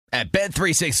At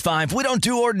Bet365, we don't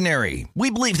do ordinary. We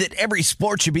believe that every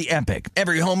sport should be epic.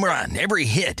 Every home run, every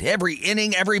hit, every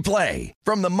inning, every play.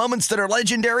 From the moments that are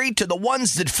legendary to the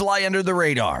ones that fly under the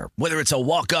radar. Whether it's a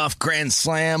walk-off grand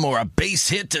slam or a base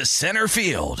hit to center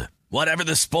field. Whatever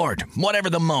the sport, whatever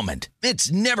the moment.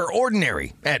 It's never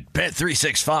ordinary at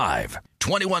Bet365.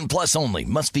 21 plus only.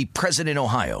 Must be present in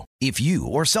Ohio. If you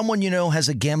or someone you know has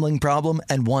a gambling problem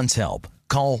and wants help,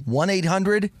 call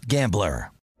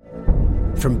 1-800-GAMBLER.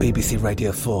 From BBC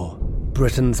Radio 4,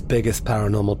 Britain's biggest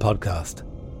paranormal podcast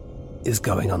is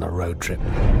going on a road trip.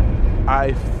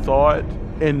 I thought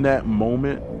in that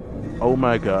moment, oh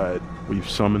my God, we've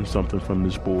summoned something from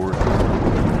this board.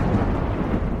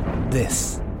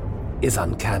 This is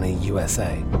Uncanny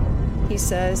USA. He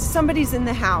says, somebody's in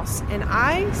the house, and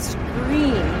I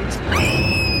screamed.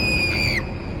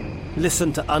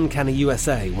 Listen to Uncanny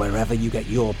USA wherever you get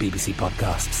your BBC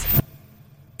podcasts,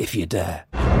 if you dare.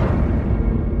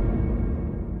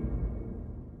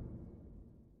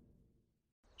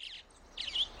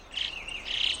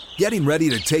 Getting ready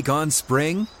to take on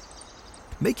spring?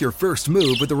 Make your first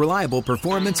move with the reliable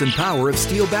performance and power of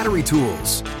Steel battery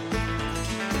tools.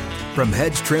 From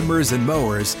hedge trimmers and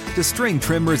mowers to string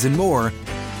trimmers and more,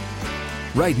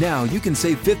 right now you can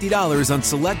save $50 on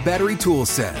select battery tool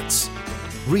sets.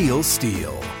 Real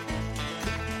Steel.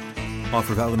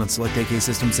 Offer valid on select AK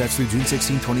system sets through June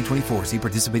 16, 2024. See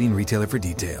participating retailer for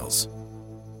details.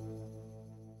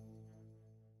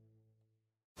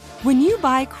 When you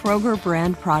buy Kroger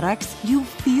brand products, you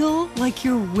feel like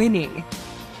you're winning.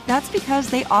 That's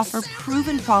because they offer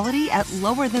proven quality at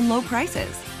lower than low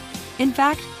prices. In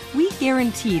fact, we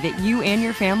guarantee that you and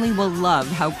your family will love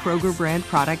how Kroger brand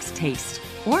products taste,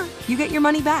 or you get your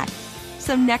money back.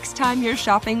 So next time you're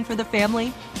shopping for the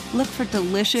family, look for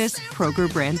delicious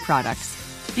Kroger brand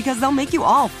products, because they'll make you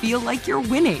all feel like you're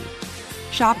winning.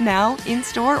 Shop now,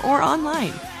 in-store, or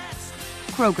online.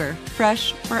 Kroger,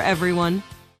 fresh for everyone.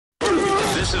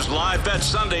 This is Live Bet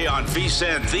Sunday on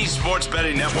VSiN, the Sports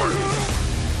Betting Network.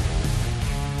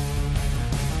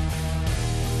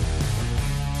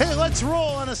 Hey, let's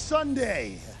roll on a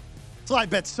Sunday. It's Live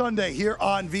Bet Sunday here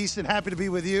on VSiN. Happy to be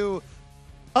with you.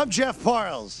 I'm Jeff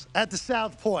Parles at the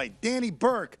South Point. Danny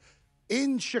Burke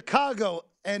in Chicago.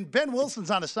 And Ben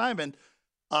Wilson's on assignment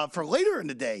for later in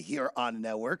the day here on the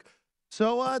network.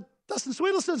 So Dustin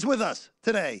Sweetelson's with us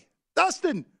today.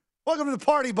 Dustin, welcome to the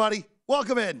party, buddy.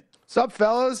 Welcome in. What's up,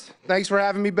 fellas? Thanks for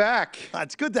having me back.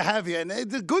 It's good to have you. And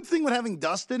the good thing with having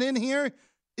Dustin in here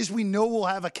is we know we'll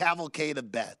have a cavalcade of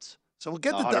bets. So we'll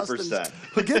get the 100%. Dustins.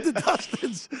 We'll get the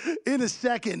Dustins in a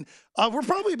second. We're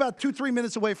probably about 2-3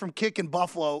 minutes away from kicking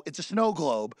Buffalo. It's a snow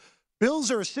globe.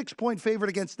 Bills are a 6-point favorite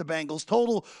against the Bengals.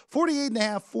 Total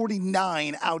 48.5,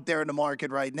 49 out there in the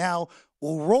market right now.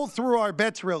 We'll roll through our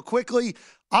bets real quickly.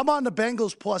 I'm on the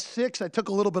Bengals +6. I took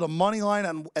a little bit of money line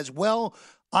on as well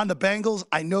on the Bengals.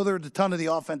 I know there's a ton of the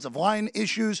offensive line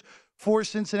issues for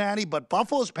Cincinnati, but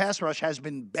Buffalo's pass rush has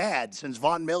been bad since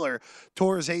Von Miller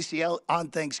tore his ACL on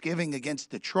Thanksgiving against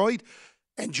Detroit.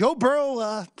 And Joe Burrow,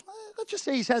 let's just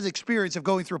say he has experience of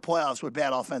going through playoffs with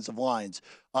bad offensive lines,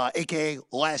 a.k.a.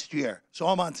 last year. So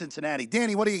I'm on Cincinnati.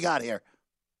 Danny, what do you got here?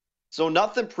 So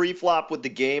nothing pre-flop with the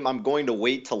game. I'm going to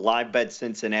wait to live bet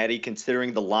Cincinnati,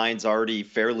 considering the line's already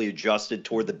fairly adjusted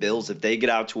toward the Bills. If they get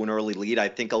out to an early lead, I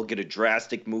think I'll get a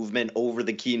drastic movement over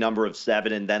the key number of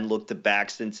 7 and then look to back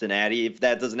Cincinnati. If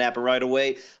that doesn't happen right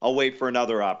away, I'll wait for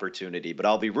another opportunity. But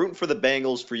I'll be rooting for the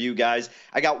Bengals for you guys.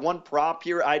 I got one prop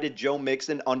here. I did Joe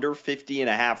Mixon under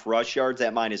 50.5 rush yards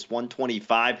at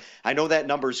 -125. I know that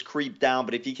number's creeped down,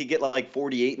 but if he could get like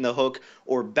 48 in the hook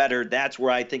or better, that's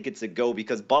where I think it's a go,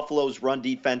 because Buffalo's run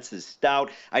defense is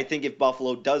stout. I think if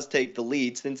Buffalo does take the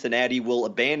lead, Cincinnati will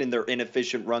abandon their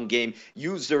inefficient run game,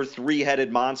 use their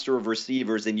three-headed monster of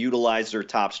receivers, and utilize their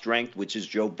top strength, which is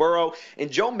Joe Burrow.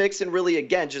 And Joe Mixon really,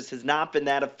 again, just has not been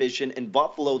that efficient in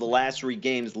Buffalo the last 3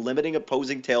 games, limiting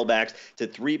opposing tailbacks to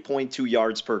 3.2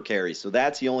 yards per carry. So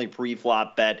that's the only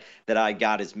pre-flop bet that I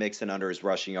got, is Mixon under his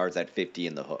rushing yards at 50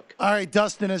 in the hook. All right,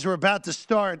 Dustin, as we're about to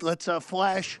start, let's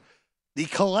flash the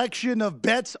collection of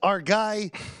bets our guy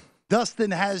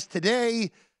Dustin has today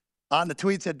on the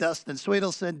tweets at Dustin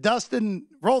Sweetelson. Dustin,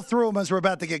 roll through them as we're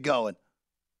about to get going.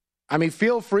 I mean,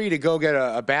 feel free to go get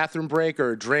a bathroom break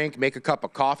or a drink, make a cup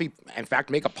of coffee. In fact,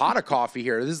 make a pot of coffee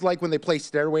here. This is like when they play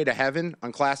Stairway to Heaven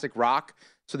on classic rock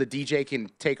so the DJ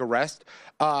can take a rest.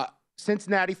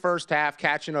 Cincinnati first half,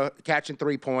 catching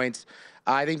 3 points.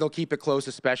 I think they'll keep it close,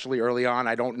 especially early on.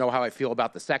 I don't know how I feel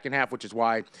about the second half, which is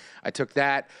why I took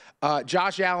that.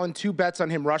 Josh Allen, 2 bets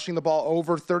on him rushing the ball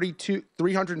over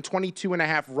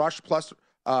 322.5 rush plus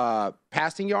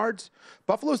passing yards.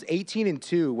 Buffalo's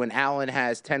 18-2 when Allen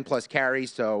has 10-plus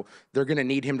carries, so they're going to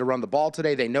need him to run the ball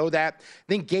today. They know that. I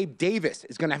think Gabe Davis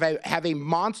is going to have a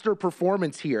monster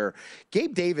performance here.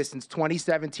 Gabe Davis, since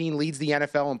 2017, leads the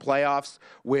NFL in playoffs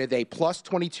with a plus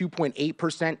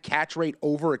 22.8% catch rate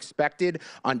over expected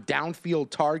on downfield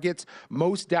targets.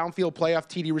 Most downfield playoff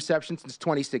TD receptions since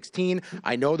 2016.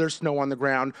 I know there's snow on the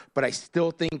ground, but I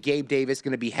still think Gabe Davis is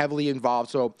going to be heavily involved.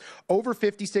 So over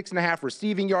 56.5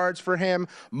 receiving yards for him.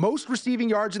 Most receiving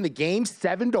yards in the game,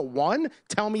 7-1.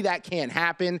 Tell me that can't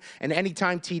happen. And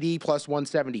anytime TD plus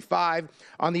 175.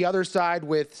 On the other side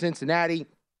with Cincinnati,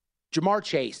 Ja'Marr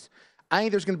Chase. I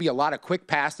think there's going to be a lot of quick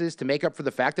passes to make up for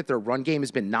the fact that their run game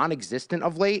has been non-existent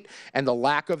of late and the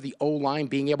lack of the O-line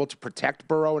being able to protect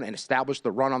Burrow and establish the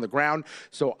run on the ground.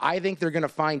 So I think they're going to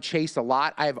find Chase a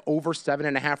lot. I have over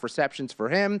 7.5 receptions for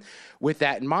him. With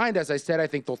that in mind, as I said, I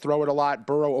think they'll throw it a lot.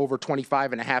 Burrow over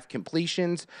 25.5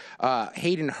 completions.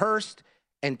 Hayden Hurst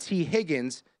and T.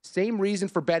 Higgins, same reason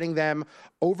for betting them.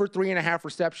 Over 3.5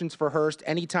 receptions for Hurst,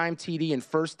 anytime TD and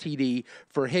first TD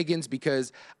for Higgins,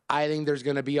 because I think there's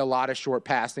going to be a lot of short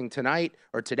passing tonight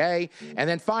or today. And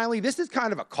then finally, this is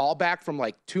kind of a callback from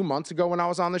like 2 months ago when I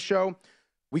was on the show.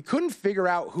 We couldn't figure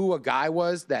out who a guy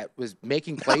was that was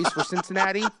making plays for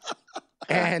Cincinnati.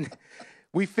 And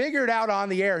we figured out on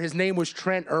the air his name was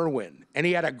Trent Irwin, and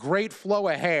he had a great flow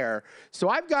of hair. So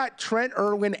I've got Trent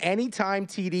Irwin anytime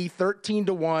TD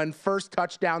 13-1, first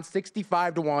touchdown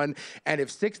 65-1, and if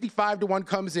 65-1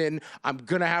 comes in, I'm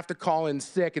going to have to call in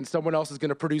sick, and someone else is going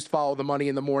to produce Follow the Money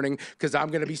in the morning because I'm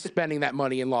going to be spending that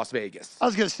money in Las Vegas. I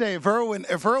was going to say, if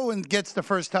Irwin gets the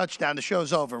first touchdown, the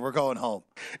show's over. We're going home.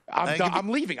 I'm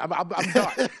leaving. I'm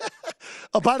done.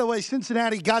 Oh, by the way,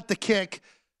 Cincinnati got the kick.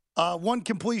 One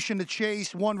completion to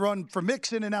Chase, one run for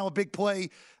Mixon, and now a big play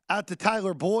out to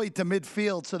Tyler Boyd to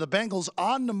midfield. So the Bengals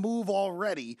on the move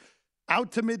already,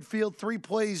 out to midfield, 3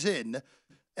 plays in.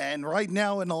 And right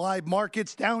now in the live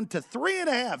markets, down to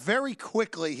 3.5 very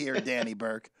quickly here, Danny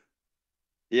Burke.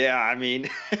 Yeah, I mean,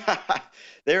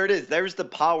 there it is. There's the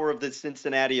power of the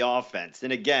Cincinnati offense.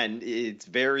 And again, it's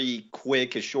very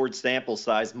quick, a short sample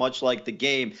size, much like the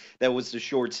game that was the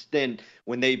short stint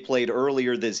when they played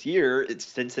earlier this year.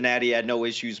 Cincinnati had no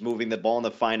issues moving the ball in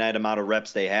the finite amount of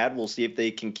reps they had. We'll see if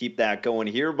they can keep that going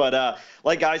here. But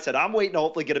like I said, I'm waiting to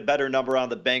hopefully get a better number on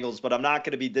the Bengals, but I'm not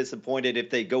going to be disappointed if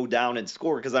they go down and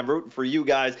score because I'm rooting for you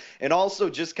guys. And also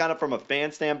just kind of from a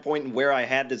fan standpoint and where I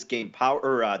had this game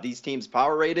these teams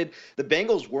power rated, the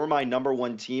Bengals were my number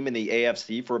 1 team in the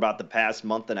AFC for about the past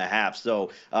month and a half. So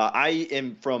I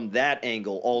am from that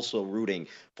angle also rooting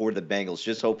for the Bengals,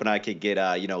 just hoping I could get,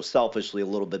 selfishly a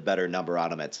little bit better number on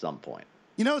them at some point.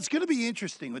 You know, it's going to be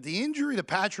interesting. With the injury to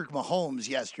Patrick Mahomes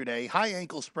yesterday, high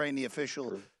ankle sprain, the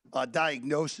official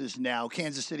diagnosis now.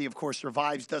 Kansas City, of course,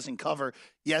 survives, doesn't cover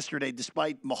yesterday,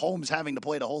 despite Mahomes having to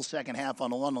play the whole second half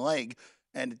on one leg.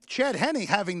 And Chad Henne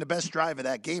having the best drive of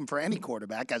that game for any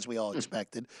quarterback, as we all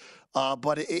expected.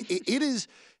 But it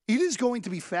is going to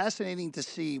be fascinating to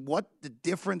see what the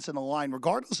difference in the line,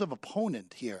 regardless of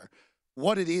opponent here,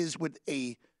 what it is with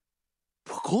a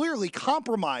clearly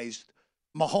compromised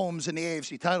Mahomes in the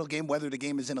AFC title game, whether the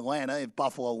game is in Atlanta if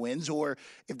Buffalo wins or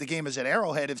if the game is at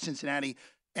Arrowhead if Cincinnati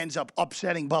ends up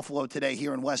upsetting Buffalo today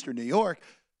here in Western New York.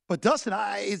 But Dustin,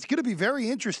 it's going to be very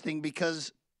interesting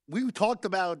because we talked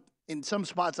about in some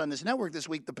spots on this network this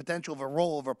week the potential of a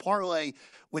rollover parlay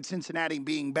with Cincinnati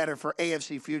being better for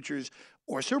AFC futures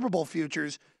or Super Bowl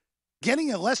futures.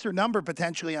 Getting a lesser number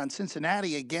potentially on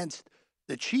Cincinnati against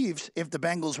the Chiefs if the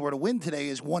Bengals were to win today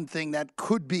is one thing that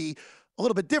could be a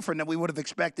little bit different than we would have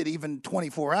expected even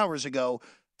 24 hours ago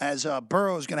as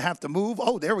Burrow is going to have to move.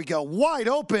 Oh, there we go. Wide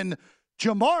open.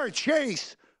 Ja'Marr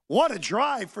Chase. What a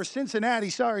drive for Cincinnati.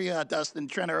 Sorry, Dustin,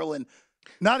 Trent Irwin.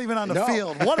 Not even on the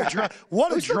field. What a drive.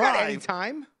 What a drive.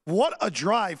 Anytime. What a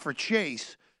drive for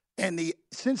Chase and the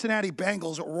Cincinnati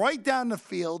Bengals right down the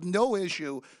field. No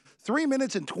issue. 3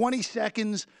 minutes and 20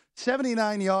 seconds,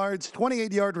 79 yards,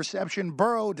 28-yard reception.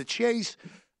 Burrow to Chase.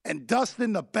 And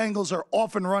Dustin, the Bengals are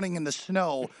off and running in the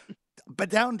snow, but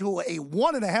down to a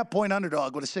 1.5-point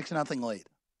underdog with a 6-0 lead.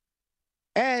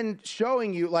 And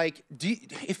showing you,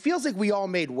 it feels like we all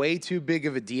made way too big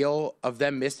of a deal of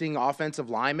them missing offensive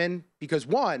linemen because,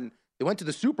 one, they went to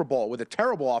the Super Bowl with a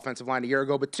terrible offensive line a year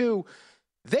ago, but two,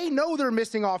 they know they're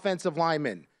missing offensive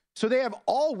linemen. So they have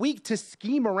all week to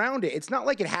scheme around it. It's not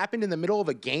like it happened in the middle of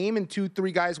a game and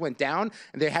 2-3 guys went down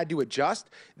and they had to adjust.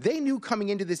 They knew coming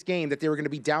into this game that they were going to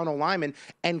be down on linemen,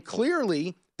 and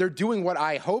clearly they're doing what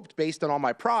I hoped based on all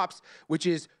my props, which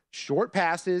is short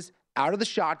passes, out of the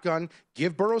shotgun,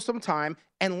 give Burrow some time,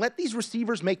 and let these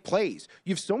receivers make plays.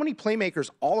 You have so many playmakers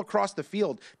all across the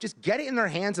field. Just get it in their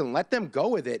hands and let them go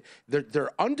with it. They're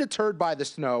undeterred by the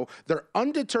snow. They're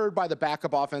undeterred by the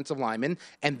backup offensive lineman,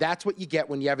 and that's what you get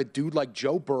when you have a dude like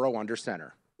Joe Burrow under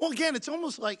center. Well, again, it's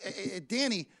almost like,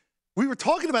 Danny, we were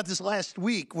talking about this last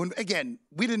week when, again,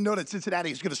 we didn't know that Cincinnati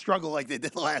was going to struggle like they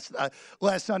did last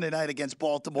Sunday night against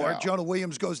Baltimore. Yeah. Jonah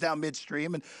Williams goes down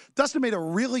midstream, and Dustin made a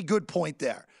really good point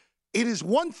there. It is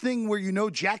one thing where you know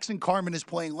Jackson Carman is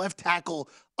playing left tackle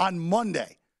on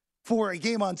Monday for a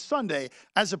game on Sunday,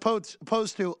 as opposed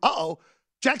to,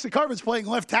 Jackson Carman's playing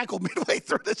left tackle midway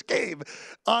through this game.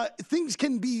 Things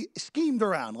can be schemed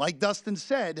around, like Dustin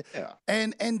said. Yeah.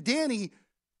 And Danny,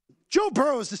 Joe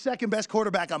Burrow is the second best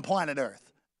quarterback on planet Earth.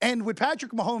 And with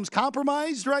Patrick Mahomes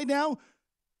compromised right now,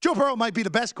 Joe Burrow might be the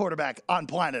best quarterback on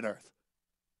planet Earth.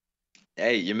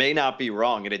 Hey, you may not be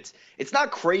wrong, and it's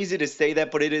not crazy to say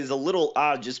that, but it is a little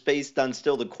odd just based on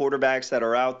still the quarterbacks that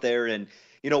are out there. And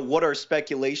what our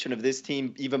speculation of this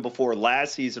team even before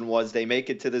last season was they make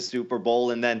it to the Super Bowl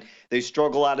and then they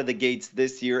struggle out of the gates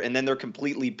this year, and then they're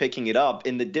completely picking it up.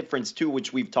 And the difference, too,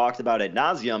 which we've talked about ad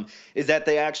nauseum, is that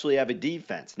they actually have a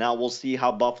defense. Now we'll see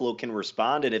how Buffalo can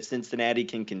respond and if Cincinnati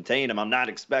can contain them. I'm not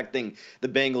expecting the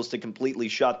Bengals to completely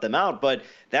shut them out, but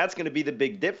that's going to be the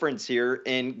big difference here.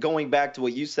 And going back to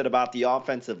what you said about the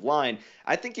offensive line,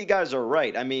 I think you guys are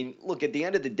right. I mean, look, at the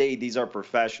end of the day, these are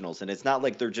professionals, and it's not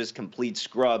like they're just complete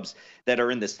scrubs that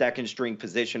are in the second string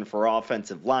position for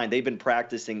offensive line. They've been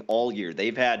practicing all year.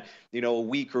 They've had, a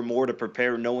week or more to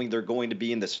prepare, knowing they're going to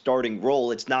be in the starting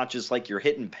role. It's not just like you're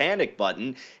hitting panic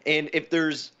button. And if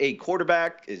there's a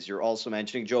quarterback, as you're also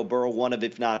mentioning, Joe Burrow, one of,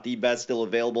 if not the best still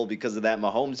available because of that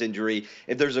Mahomes injury,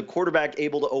 if there's a quarterback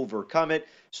able to overcome it,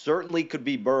 certainly could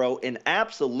be Burrow, and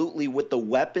absolutely with the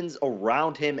weapons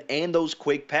around him and those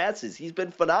quick passes. He's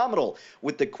been phenomenal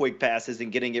with the quick passes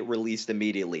and getting it released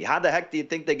immediately. How the heck do you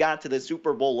think they got to the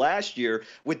Super Bowl last year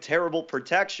with terrible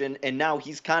protection, and now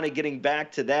he's kind of getting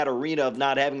back to that arena of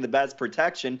not having the best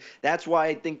protection? That's why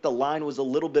I think the line was a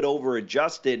little bit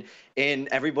over-adjusted, and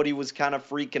everybody was kind of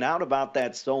freaking out about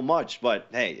that so much. But,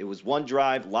 hey, it was one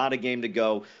drive, a lot of game to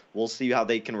go. We'll see how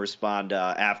they can respond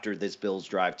after this Bills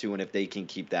drive, too, and if they can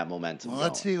keep that momentum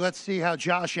going. Let's see how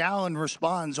Josh Allen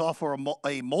responds off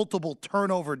a multiple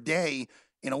turnover day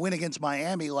in a win against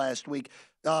Miami last week.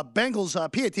 Bengals,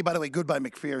 PAT, by the way, good by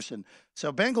McPherson.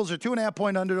 So Bengals are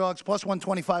 2.5-point underdogs, plus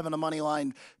 125 on the money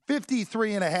line,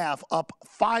 53.5, up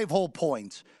 5 whole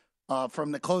points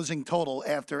from the closing total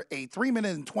after a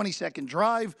 3-minute and 20-second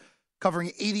drive,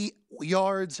 covering 80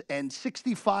 yards and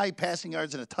 65 passing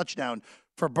yards and a touchdown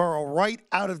for Burrow right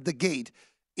out of the gate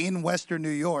in Western New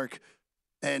York.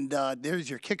 And there's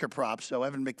your kicker prop. So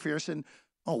Evan McPherson,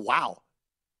 oh, wow.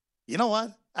 You know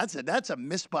what? That's a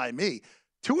miss by me.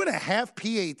 2.5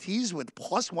 PATs with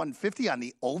plus 150 on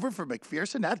the over for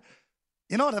McPherson. That,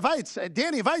 you know what? If I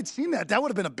had seen that, that would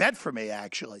have been a bet for me,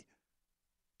 actually.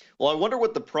 Well, I wonder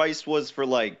what the price was for,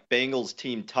 like, Bengals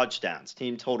team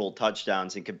total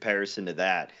touchdowns in comparison to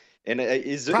that. And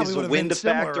is the wind a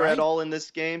factor at all in this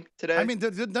game today? I mean,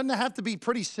 doesn't it have to be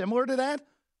pretty similar to that?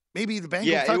 Maybe the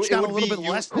Bengals touchdown a little bit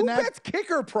less than that? Who bets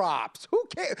kicker props? Who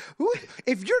cares?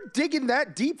 If you're digging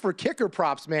that deep for kicker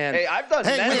props, man. Hey, I've done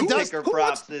many kicker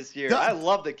props this year. I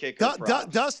love the kicker props.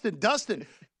 Dustin,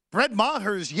 Brett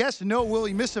Maher's yes/no will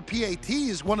he miss a PAT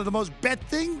is one of the most bet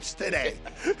things today.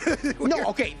 No,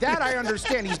 okay, that I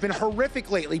understand. He's been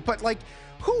horrific lately, but like,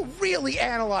 who really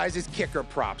analyzes kicker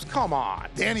props? Come on.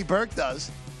 Danny Burke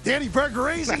does. Danny Burke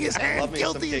raising his hand. Love me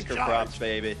Guilty some as kicker charged. props,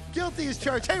 baby. Guilty as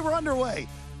charged. Hey, we're underway.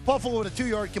 Buffalo with a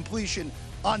 2-yard completion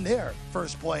on their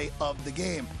first play of the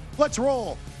game. Let's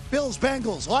roll. Bills,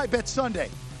 Bengals, Live Bet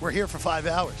Sunday. We're here for 5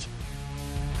 hours.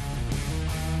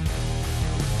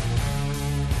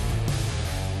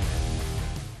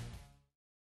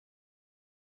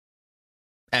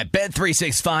 At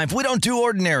Bet365, we don't do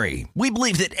ordinary. We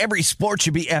believe that every sport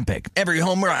should be epic. Every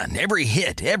home run, every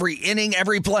hit, every inning,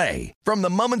 every play. From the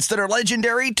moments that are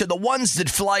legendary to the ones that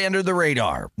fly under the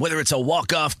radar. Whether it's a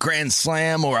walk-off grand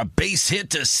slam or a base hit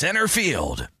to center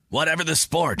field. Whatever the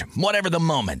sport, whatever the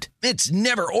moment. It's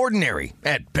never ordinary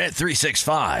at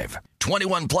Bet365.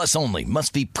 21 plus only.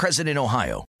 Must be present in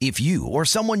Ohio. If you or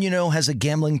someone you know has a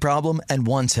gambling problem and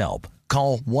wants help,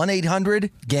 call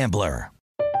 1-800-GAMBLER.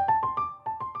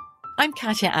 I'm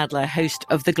Katya Adler, host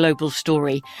of The Global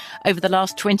Story. Over the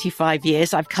last 25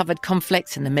 years, I've covered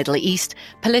conflicts in the Middle East,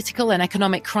 political and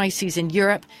economic crises in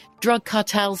Europe, drug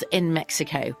cartels in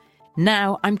Mexico.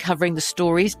 Now I'm covering the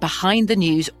stories behind the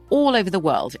news all over the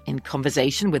world in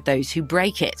conversation with those who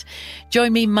break it.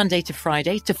 Join me Monday to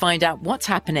Friday to find out what's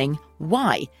happening,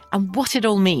 why, and what it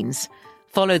all means.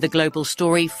 Follow The Global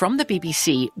Story from the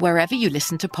BBC wherever you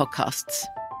listen to podcasts.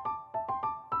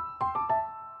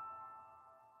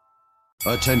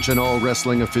 Attention all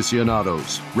wrestling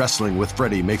aficionados. Wrestling with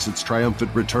Freddie makes its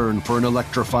triumphant return for an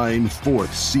electrifying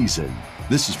 4th season.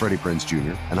 This is Freddie Prinze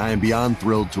Jr., and I am beyond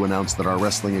thrilled to announce that our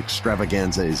wrestling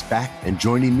extravaganza is back, and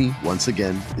joining me once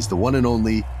again is the one and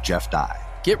only Jeff Dye.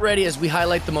 Get ready as we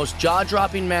highlight the most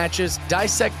jaw-dropping matches,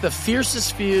 dissect the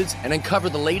fiercest feuds, and uncover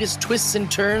the latest twists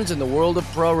and turns in the world of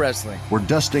pro wrestling. We're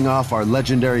dusting off our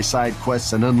legendary side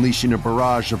quests and unleashing a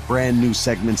barrage of brand new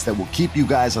segments that will keep you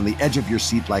guys on the edge of your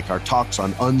seat like our talks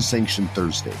on Unsanctioned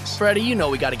Thursdays. Freddie, you know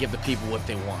we got to give the people what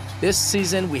they want. This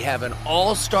season, we have an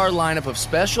all-star lineup of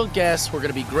special guests who are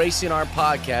going to be gracing our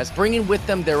podcast, bringing with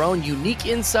them their own unique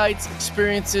insights,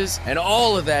 experiences, and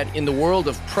all of that in the world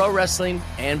of pro wrestling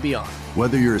and beyond.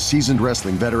 Whether you're a seasoned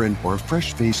wrestling veteran or a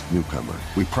fresh-faced newcomer,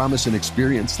 we promise an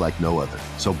experience like no other.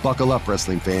 So buckle up,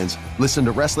 wrestling fans. Listen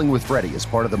to Wrestling with Freddie as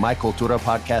part of the My Cultura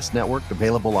Podcast Network,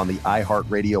 available on the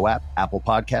iHeartRadio app, Apple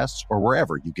Podcasts, or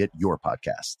wherever you get your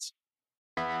podcasts.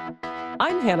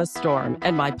 I'm Hannah Storm,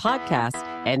 and my podcast,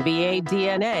 NBA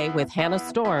DNA with Hannah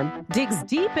Storm, digs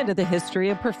deep into the history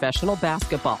of professional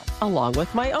basketball, along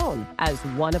with my own, as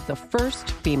one of the first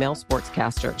female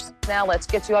sportscasters. Now let's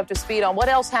get you up to speed on what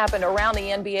else happened around the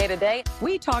NBA today.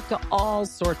 We talked to all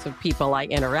sorts of people I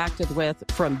interacted with,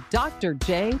 from Dr.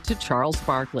 J to Charles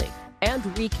Barkley, and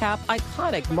recap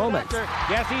iconic moments.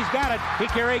 Yes, he's got it.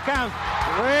 Here he comes.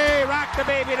 Way rock the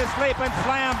baby to sleep and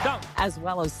slam dunk. As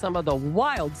well as some of the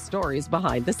wild stories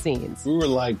behind the scenes. We were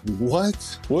like,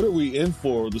 what? What are we in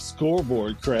for? The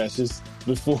scoreboard crashes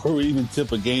before we even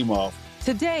tip a game off.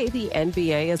 Today, the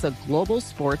NBA is a global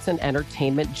sports and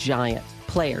entertainment giant.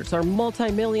 Players are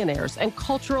multimillionaires and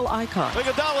cultural icons.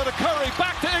 Iguodala to Curry,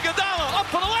 back to Iguodala, up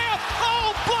for the layup.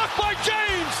 Oh, blocked by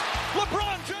James.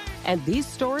 LeBron James. And these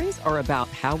stories are about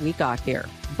how we got here,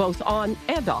 both on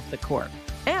and off the court.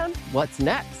 And what's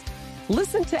next?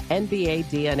 Listen to NBA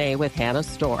DNA with Hannah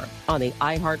Storm on the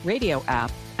iHeartRadio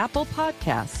app, Apple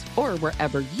Podcasts, or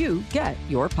wherever you get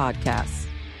your podcasts.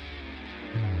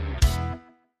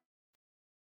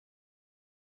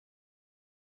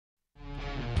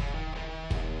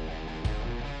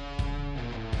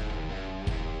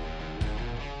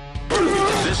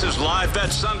 This is Live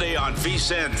Bet Sunday on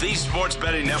VSiN, the Sports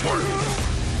Betting Network.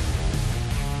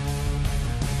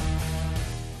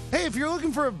 Hey, if you're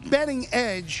looking for a betting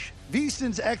edge,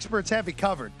 VSiN's experts have you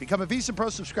covered. Become a VSiN Pro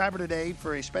subscriber today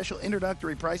for a special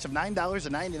introductory price of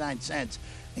 $9.99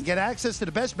 and get access to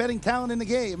the best betting talent in the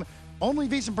game. Only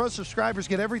VSiN Pro subscribers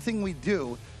get everything we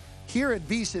do here at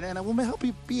VSiN, and it will help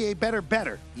you be a better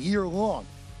year long.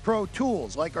 Pro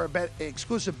tools like our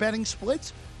exclusive betting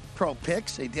splits, Pro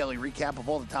Picks, a daily recap of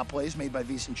all the top plays made by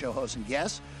VSiN show hosts and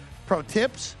guests. Pro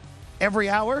Tips, every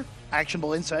hour,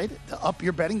 actionable insight to up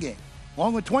your betting game.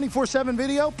 Along with 24/7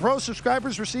 video, Pro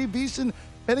subscribers receive VSiN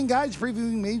betting guides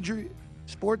previewing major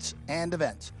sports and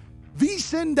events.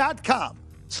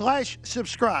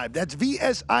 VSiN.com/subscribe. That's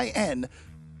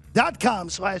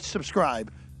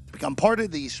VSIN.com/subscribe. Become part of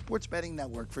the Sports Betting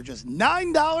Network for just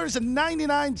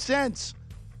 $9.99.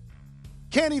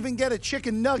 Can't even get a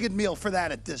chicken nugget meal for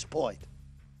that at this point.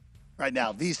 Right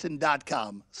now,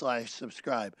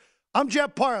 VSiN.com/subscribe. I'm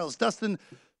Jeff Parles. Dustin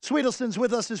Sweetelson's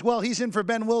with us as well. He's in for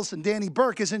Ben Wilson. Danny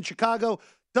Burke is in Chicago.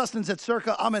 Dustin's at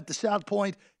Circa. I'm at the South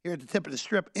Point here at the tip of the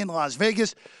Strip in Las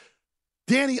Vegas.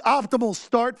 Danny, optimal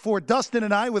start for Dustin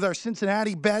and I with our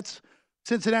Cincinnati bets.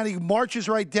 Cincinnati marches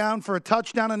right down for a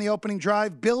touchdown on the opening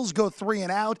drive. Bills go 3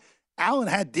 and out. Allen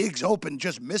had Diggs open,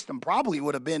 just missed him. Probably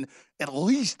would have been at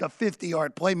least a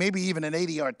 50-yard play, maybe even an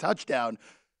 80-yard touchdown.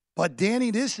 But, Danny,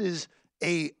 this is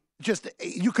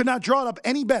you could not draw it up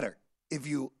any better if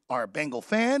you are a Bengal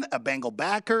fan, a Bengal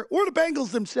backer, or the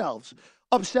Bengals themselves.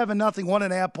 Up 7-0,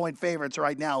 1.5-point favorites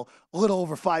right now, a little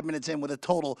over 5 minutes in with a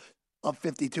total of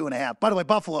 52.5. By the way,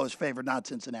 Buffalo is favored, not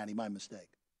Cincinnati. My mistake.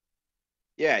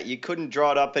 Yeah, you couldn't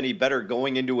draw it up any better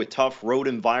going into a tough road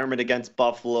environment against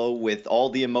Buffalo with all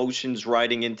the emotions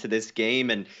riding into this game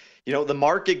and, you know, the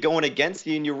market going against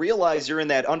you, and you realize you're in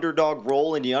that underdog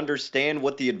role and you understand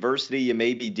what the adversity you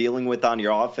may be dealing with on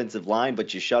your offensive line,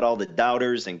 but you shut all the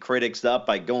doubters and critics up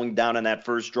by going down on that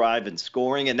first drive and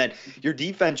scoring, and then your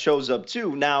defense shows up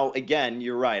too. Now, again,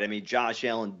 you're right. I mean, Josh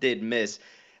Allen did miss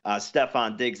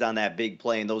Stephon Diggs on that big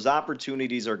play, and those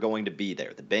opportunities are going to be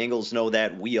there. The Bengals know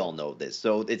that. We all know this.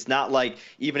 So it's not like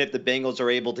even if the Bengals are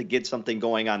able to get something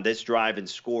going on this drive and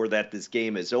score that this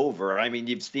game is over. I mean,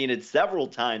 you've seen it several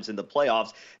times in the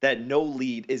playoffs that no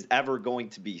lead is ever going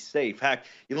to be safe. Heck,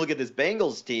 you look at this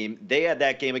Bengals team, they had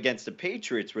that game against the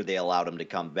Patriots where they allowed them to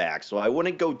come back. So I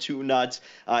wouldn't go too nuts.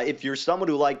 If you're someone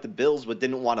who liked the Bills but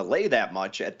didn't want to lay that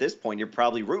much, at this point you're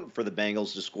probably rooting for the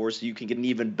Bengals to score so you can get an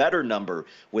even better number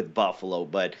with Buffalo.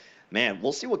 But man,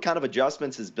 we'll see what kind of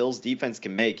adjustments his Bills defense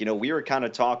can make. We were kind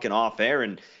of talking off air,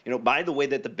 and, by the way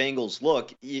that the Bengals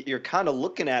look, you're kind of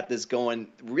looking at this going,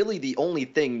 really the only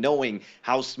thing, knowing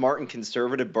how smart and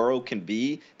conservative Burrow can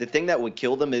be, the thing that would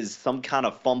kill them is some kind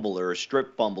of fumble or a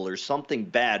strip fumble or something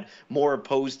bad, more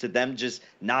opposed to them just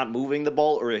not moving the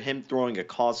ball or him throwing a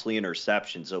costly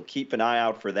interception. So keep an eye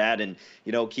out for that, and,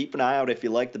 keep an eye out if you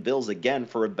like the Bills again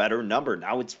for a better number.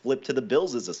 Now it's flipped to the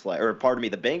Bills as the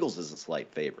Bengals as a slight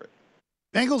favorite.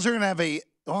 Bengals are going to have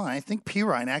I think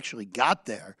Pirine actually got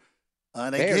there.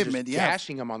 They gave him it. Yeah.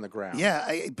 Gashing him on the ground. Yeah,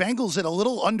 Bengals at a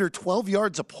little under 12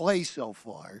 yards a play so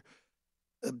far.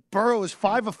 Burrow is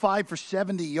 5 of 5 for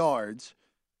 70 yards.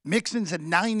 Mixon's at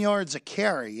 9 yards a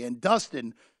carry. And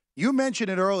Dustin, you mentioned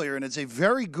it earlier, and it's a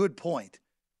very good point.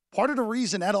 Part of the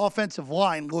reason that offensive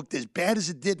line looked as bad as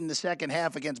it did in the second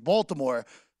half against Baltimore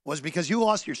was because you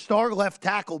lost your star left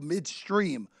tackle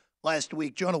midstream last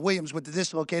week, Jonah Williams, with the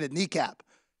dislocated kneecap.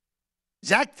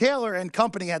 Zach Taylor and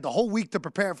company had the whole week to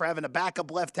prepare for having a backup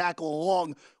left tackle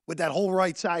along with that whole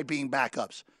right side being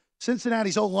backups.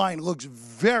 Cincinnati's O-line looks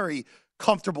very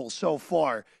comfortable so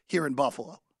far here in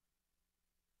Buffalo.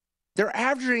 They're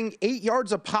averaging 8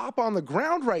 yards a pop on the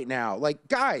ground right now. Like,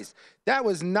 guys, that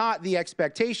was not the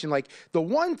expectation. Like, the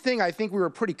one thing I think we were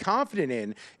pretty confident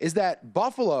in is that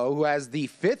Buffalo, who has the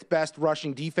 5th best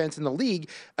rushing defense in the league,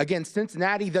 against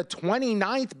Cincinnati, the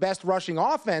 29th best rushing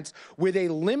offense with a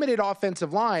limited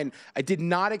offensive line, I did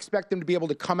not expect them to be able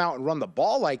to come out and run the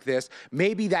ball like this.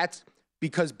 Maybe that's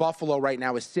because Buffalo right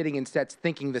now is sitting in sets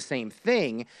thinking the same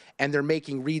thing, and they're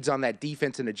making reads on that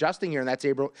defense and adjusting here, and that's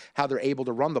how they're able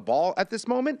to run the ball at this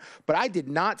moment. But I did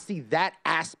not see that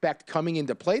aspect coming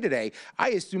into play today. I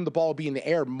assumed the ball would be in the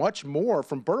air much more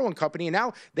from Burrow and company, and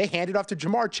now they hand it off to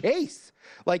Jamar Chase.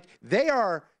 Like, they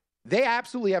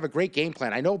absolutely have a great game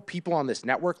plan. I know people on this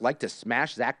network like to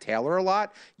smash Zach Taylor a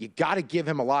lot. You got to give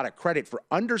him a lot of credit for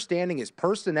understanding his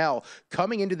personnel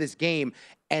coming into this game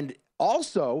and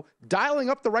also dialing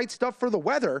up the right stuff for the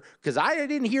weather, because I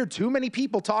didn't hear too many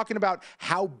people talking about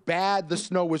how bad the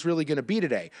snow was really going to be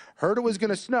today. Heard it was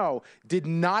going to snow, did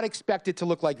not expect it to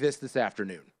look like this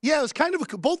afternoon. Yeah, it was kind of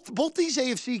both these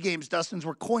AFC games, Dustin's,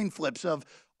 were coin flips of,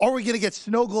 are we going to get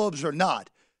snow globes or not?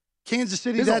 Kansas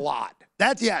City, there's a lot.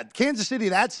 Kansas City,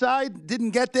 that side didn't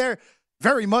get there.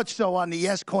 Very much so on the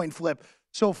yes coin flip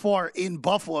so far in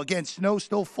Buffalo. Again, snow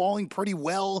still falling pretty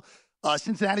well.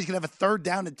 Cincinnati's going to have a 3rd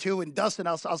down and 2. And, Dustin,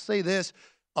 I'll say this.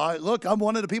 Look, I'm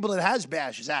one of the people that has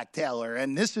bashed Zach Taylor,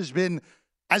 and this has been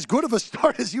as good of a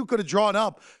start as you could have drawn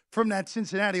up from that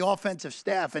Cincinnati offensive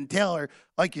staff. And Taylor,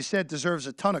 like you said, deserves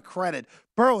a ton of credit.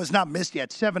 Burrow has not missed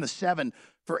yet, 7 of 7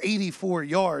 for 84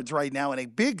 yards right now, and a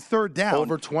big 3rd down.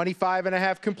 Over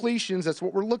 25.5 completions. That's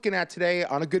what we're looking at today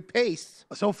on a good pace.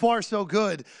 So far, so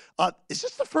good. Is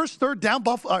this the first 3rd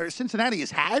down Cincinnati has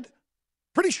had?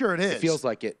 Pretty sure it is. It feels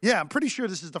like it. Yeah, I'm pretty sure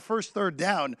this is the first 3rd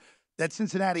down that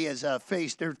Cincinnati has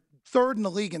faced. They're 3rd in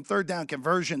the league in 3rd down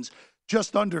conversions,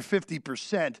 just under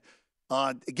 50%.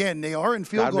 Again, they are in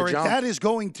field goal rate.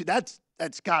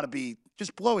 That's got to be,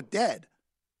 just blow it dead.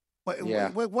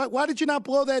 Why did you not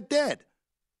blow that dead?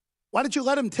 Why did you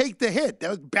let him take the hit?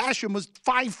 Basham was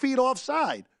 5 feet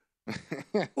offside.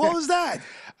 What was that?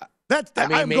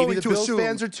 Maybe the Bills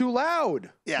fans are too loud.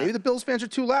 Yeah. Maybe the Bills fans are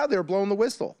too loud. They were blowing the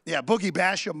whistle. Yeah, Boogie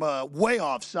Basham way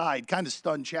offside. Kind of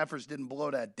stunned Jeffers didn't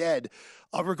blow that dead.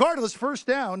 Regardless, first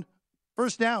down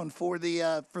for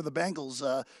the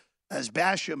Bengals as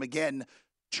Basham again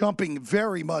jumping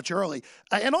very much early.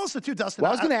 And also too, Dustin.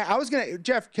 Well, I was gonna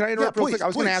Jeff, can I interrupt real quick? I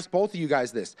was gonna ask both of you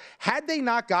guys this. Had they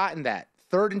not gotten that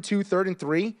 3rd and 2, 3rd and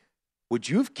 3, would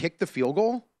you have kicked the field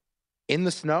goal in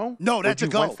the snow? No, that's a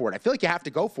go. Went for it. I feel like you have to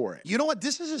go for it. You know what?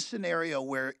 This is a scenario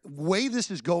where way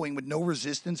this is going with no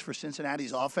resistance for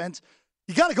Cincinnati's offense,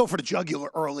 you got to go for the jugular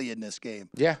early in this game.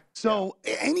 Yeah. So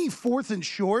any 4th and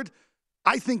short,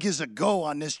 I think, is a go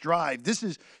on this drive.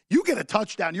 You get a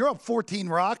touchdown. You're up 14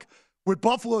 rock with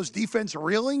Buffalo's defense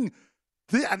reeling.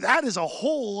 That is a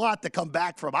whole lot to come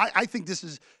back from. I think this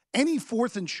is any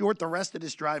 4th and short. The rest of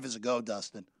this drive is a go,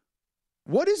 Dustin.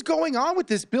 What is going on with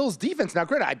this Bills defense? Now,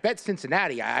 granted, I bet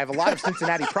Cincinnati. I have a lot of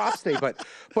Cincinnati props today, but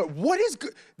what is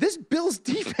this Bills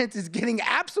defense is getting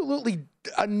absolutely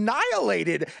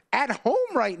annihilated at home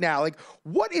right now. Like,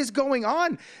 what is going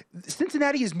on?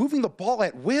 Cincinnati is moving the ball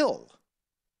at will.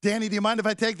 Danny, do you mind if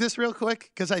I take this real quick?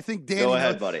 Because I think Danny. Go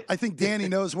ahead, buddy. I think Danny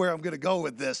knows where I'm going to go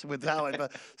with this, with how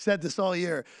I've said this all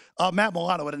year. Matt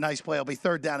Milano with a nice play. It'll be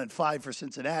 3rd down and 5 for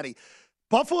Cincinnati.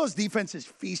 Buffalo's defense has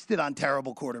feasted on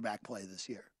terrible quarterback play this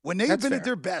year. When they've been at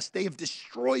their best, they have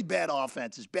destroyed bad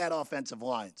offenses, bad offensive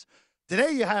lines.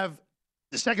 Today you have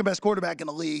the second best quarterback in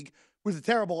the league with a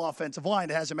terrible offensive line.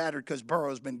 It hasn't mattered because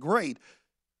Burrow's been great.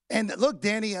 And look,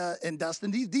 Danny and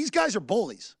Dustin, these guys are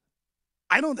bullies.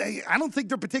 I don't think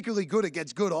they're particularly good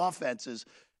against good offenses.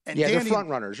 And yeah, Danny, they're front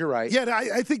runners. You're right. Yeah,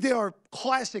 I think they are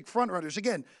classic front runners.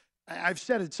 Again, I've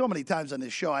said it so many times on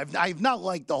this show. I've not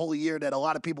liked the whole year that a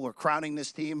lot of people are crowning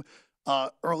this team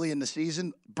early in the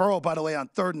season. Burrow, by the way, on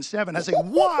 3rd and 7 has a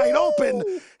wide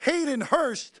open Hayden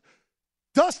Hurst.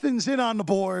 Dustin's in on the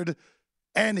board.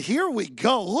 And here we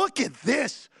go. Look at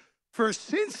this for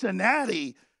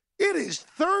Cincinnati. It is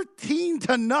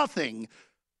 13-0.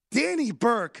 Danny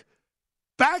Burke,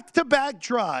 back-to-back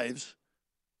drives,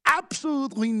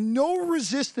 absolutely no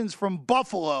resistance from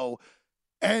Buffalo.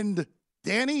 And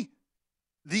Danny,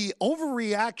 the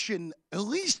overreaction, at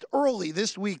least early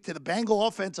this week, to the Bengal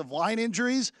offensive line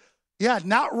injuries,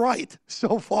 not right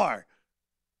so far.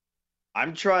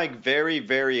 I'm trying very,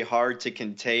 very hard to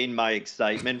contain my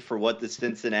excitement for what the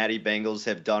Cincinnati Bengals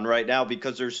have done right now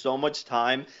because there's so much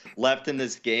time left in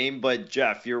this game. But,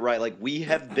 Jeff, you're right. Like, we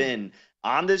have been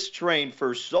on this train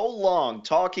for so long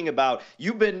talking about,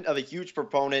 you've been a huge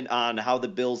proponent on how the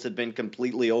Bills have been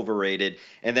completely overrated.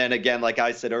 And then again, like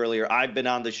I said earlier, I've been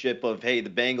on the ship of, hey, the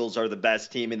Bengals are the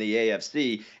best team in the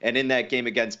AFC. And in that game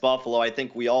against Buffalo, I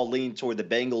think we all leaned toward the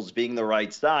Bengals being the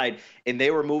right side. And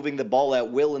they were moving the ball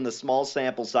at will in the small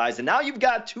sample size. And now you've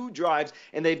got 2 drives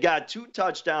and they've got 2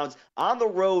 touchdowns on the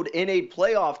road in a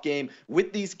playoff game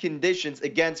with these conditions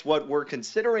against what we're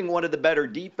considering one of the better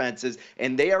defenses.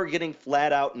 And they are getting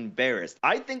flat out embarrassed.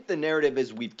 I think the narrative,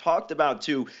 as we've talked about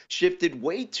too, shifted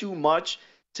way too much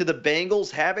to the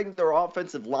Bengals having their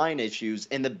offensive line issues,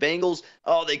 and the Bengals,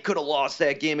 they could have lost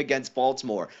that game against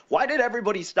Baltimore. Why did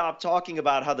everybody stop talking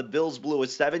about how the Bills blew a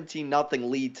 17-0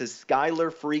 lead to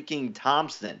Skylar freaking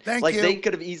Thompson? They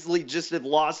could have easily just have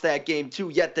lost that game too,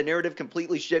 yet the narrative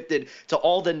completely shifted to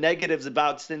all the negatives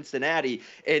about Cincinnati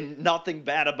and nothing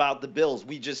bad about the Bills.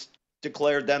 We just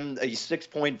declared them a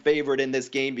 6-point favorite in this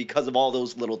game because of all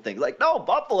those little things. Like, no,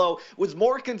 Buffalo was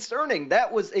more concerning.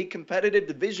 That was a competitive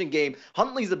division game.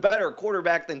 Huntley's a better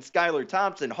quarterback than Skylar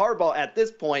Thompson. Harbaugh, at this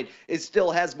point,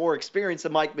 still has more experience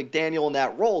than Mike McDaniel in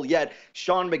that role, yet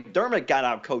Sean McDermott got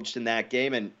out-coached in that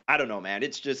game, and I don't know, man.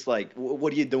 It's just like,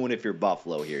 what are you doing if you're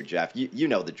Buffalo here, Jeff? You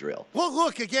know the drill. Well,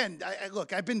 look, again,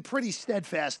 I've been pretty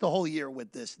steadfast the whole year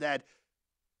with this, that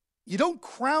you don't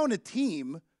crown a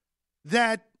team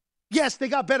that, yes, they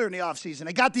got better in the offseason.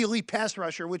 They got the elite pass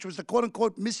rusher, which was the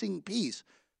quote-unquote missing piece.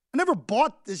 I never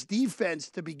bought this defense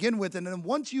to begin with, and then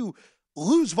once you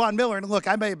lose Von Miller, and look,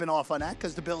 I may have been off on that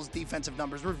because the Bills' defensive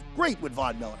numbers were great with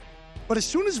Von Miller. But as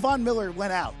soon as Von Miller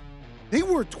went out, they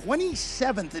were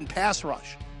 27th in pass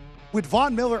rush with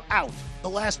Von Miller out the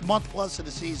last month plus of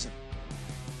the season.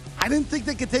 I didn't think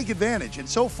they could take advantage, and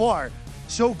so far,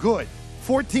 so good.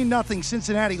 14-0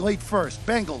 Cincinnati late first.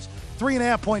 Bengals,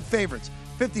 3.5-point favorites.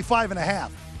 55.5.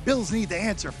 Bills need to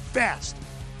answer fast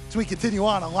as we continue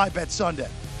on Live Bet Sunday.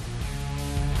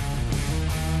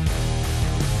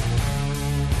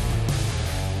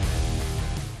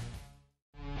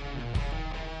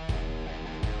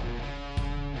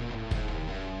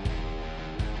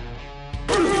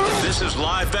 This is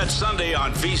Live Bet Sunday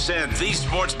on VSiN, the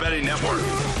Sports Betting Network.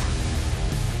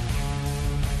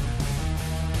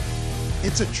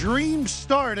 It's a dream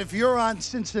start if you're on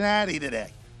Cincinnati today.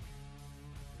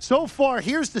 So far,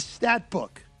 here's the stat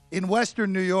book in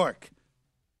Western New York.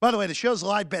 By the way, the show's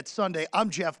Live Bet Sunday. I'm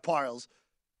Jeff Parles.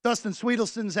 Dustin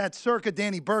Sweetelson's at Circa.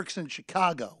 Danny Burke's in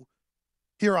Chicago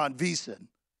here on VSiN.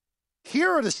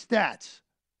 Here are the stats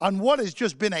on what has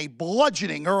just been a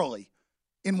bludgeoning early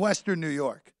in Western New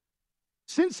York.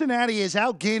 Cincinnati is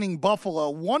outgaining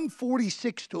Buffalo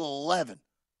 146-11.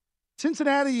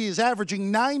 Cincinnati is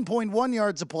averaging 9.1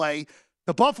 yards a play.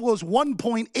 The Buffalo's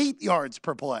 1.8 yards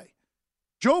per play.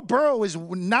 Joe Burrow is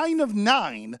 9 of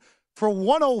 9 for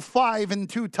 105 and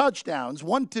 2 touchdowns,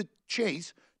 1 to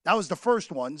Chase. That was the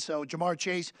first one. So Jamar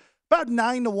Chase, about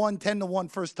 9-1,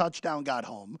 10-1 first touchdown got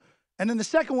home. And then the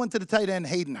second one to the tight end,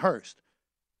 Hayden Hurst.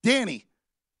 Danny,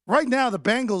 right now the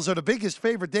Bengals are the biggest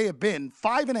favorite they have been,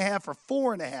 5.5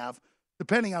 or 4.5.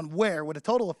 depending on where, with a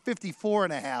total of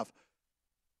 54.5.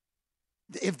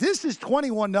 If this is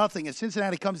 21-0 and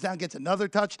Cincinnati comes down, gets another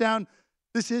touchdown,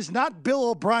 this is not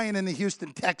Bill O'Brien and the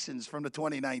Houston Texans from the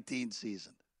 2019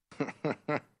 season.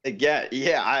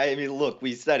 Yeah. I mean, look,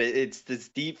 we said it. It's this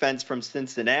defense from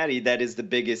Cincinnati that is the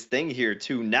biggest thing here,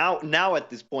 too. Now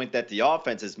at this point that the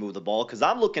offense has moved the ball, because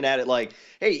I'm looking at it like,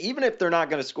 hey, even if they're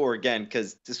not going to score again,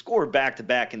 because to score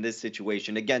back-to-back in this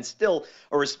situation, again, still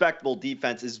a respectable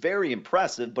defense is very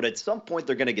impressive, but at some point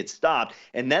they're going to get stopped,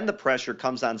 and then the pressure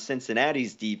comes on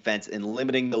Cincinnati's defense in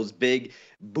limiting those big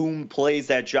boom plays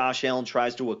that Josh Allen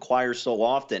tries to acquire so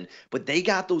often. But they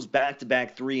got those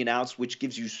back-to-back 3-and-outs, which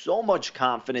gives you so much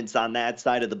confidence on that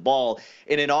side of the ball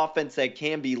in an offense that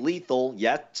can be lethal,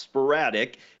 yet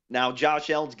sporadic. Now, Josh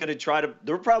Allen's going to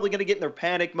they're probably going to get in their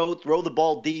panic mode, throw the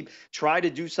ball deep, try to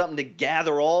do something to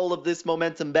gather all of this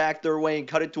momentum back their way and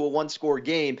cut it to a one-score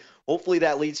game. Hopefully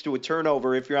that leads to a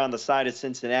turnover if you're on the side of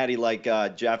Cincinnati like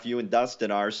Jeff, you and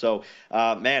Dustin are. So,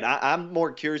 man, I'm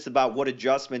more curious about what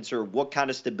adjustments or what kind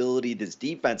of stability this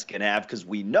defense can have, because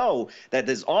we know that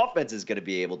this offense is going to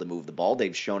be able to move the ball.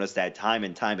 They've shown us that time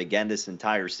and time again this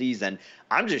entire season.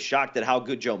 I'm just shocked at how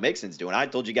good Joe Mixon's doing. I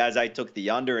told you guys I took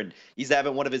the under, and he's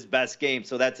having one of his best games.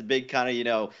 So that's a big kind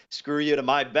of, screw you to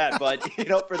my bet. But,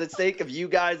 for the sake of you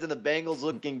guys and the Bengals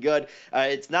looking good,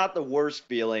 it's not the worst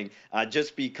feeling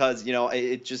just because,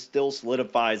 it just still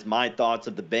solidifies my thoughts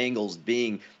of the Bengals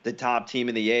being the top team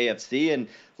in the AFC. And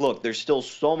look, there's still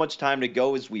so much time to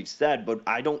go, as we've said, but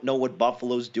I don't know what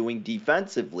Buffalo's doing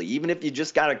defensively. Even if you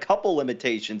just got a couple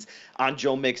limitations on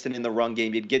Joe Mixon in the run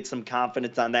game, you'd get some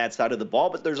confidence on that side of the ball.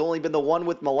 But there's only been the one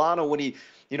with Milano when he,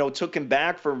 took him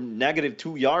back for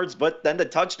 -2 yards, but then the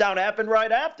touchdown happened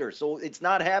right after. So it's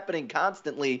not happening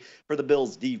constantly for the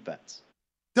Bills defense.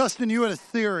 Dustin, you had a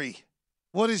theory.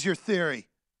 What is your theory?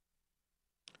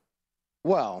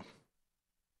 Well,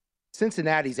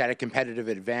 Cincinnati's at a competitive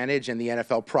advantage, and the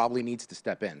NFL probably needs to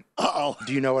step in. Uh-oh.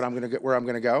 Do you know where I'm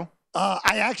going to go?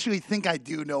 I actually think I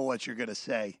do know what you're going to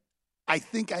say. I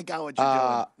think I got what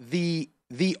you're doing.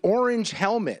 The orange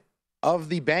helmet of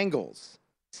the Bengals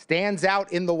stands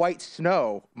out in the white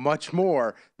snow much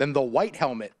more than the white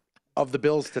helmet of the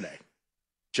Bills today.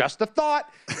 Just a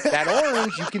thought. That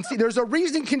orange, you can see. There's a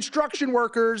reason construction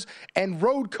workers and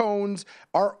road cones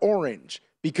are orange,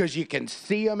 because you can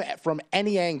see them from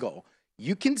any angle.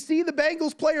 You can see the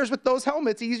Bengals players with those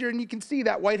helmets easier than you can see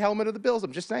that white helmet of the Bills.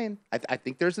 I'm just saying. I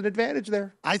think there's an advantage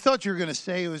there. I thought you were going to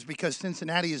say it was because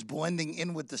Cincinnati is blending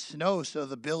in with the snow so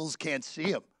the Bills can't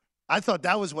see them. I thought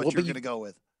that was what you were going to go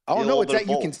with. Oh, no, it's that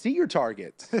you can see your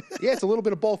targets. Yeah, it's a little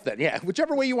bit of both then. Yeah,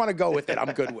 whichever way you want to go with it,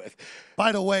 I'm good with.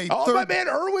 By the way, my man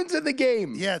Irwin's in the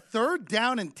game. Yeah, 3rd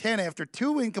down and 10 after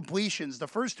 2 incompletions, the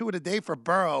first 2 of the day for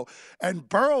Burrow. And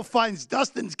Burrow finds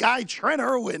Dustin's guy, Trent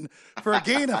Irwin, for a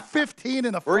gain of 15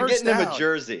 and a We're first getting down. him a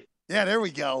jersey. Yeah, there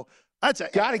we go.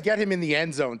 Got to get him in the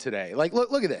end zone today. Like,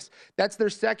 look at this. That's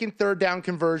their second 3rd down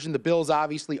conversion. The Bills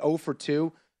obviously 0 for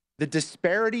 2. The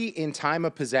disparity in time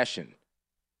of possession.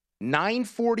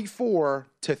 9:44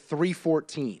 to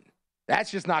 3:14.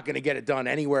 That's just not going to get it done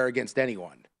anywhere against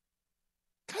anyone.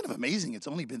 Kind of amazing. It's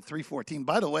only been 3:14.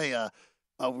 By the way,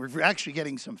 we're actually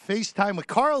getting some FaceTime with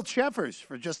Carl Cheffers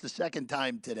for just the second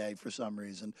time today for some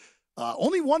reason.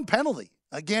 Only 1 penalty.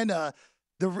 Again,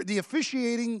 the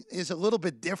officiating is a little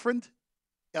bit different.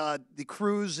 The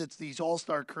crews, it's these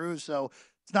all-star crews, so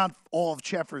it's not all of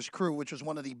Cheffers' crew, which was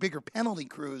one of the bigger penalty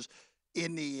crews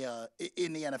in the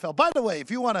NFL. By the way, if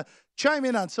you want to chime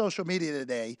in on social media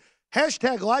today,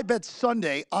 hashtag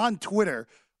LiveBetSunday on Twitter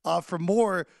for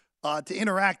more to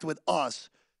interact with us.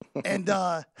 And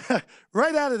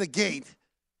right out of the gate,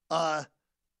 the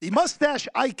mustache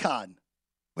icon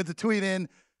with the tweet in,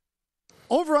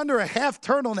 over under a half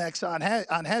turtlenecks on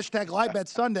hashtag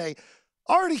LiveBetSunday,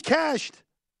 already cashed.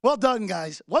 Well done,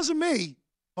 guys. Wasn't me,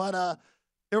 but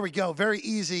there we go. Very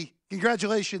easy.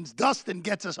 Congratulations. Dustin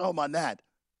gets us home on that.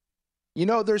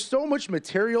 There's so much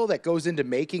material that goes into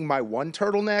making my one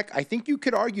turtleneck. I think you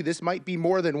could argue this might be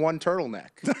more than one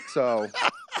turtleneck. So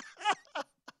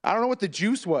I don't know what the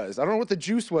juice was.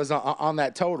 On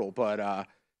that total. But,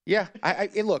 yeah,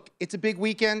 look, it's a big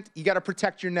weekend. You got to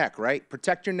protect your neck, right?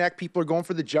 Protect your neck. People are going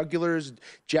for the jugulars.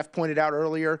 Jeff pointed out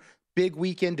earlier. Big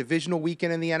weekend, divisional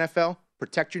weekend in the NFL.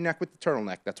 Protect your neck with the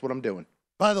turtleneck. That's what I'm doing.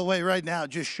 By the way, right now,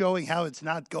 just showing how it's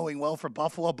not going well for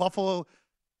Buffalo. Buffalo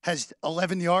has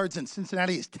 11 yards, and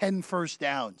Cincinnati has 10 first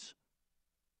downs.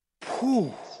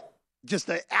 Whew. Just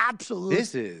an absolute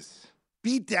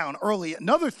beatdown early.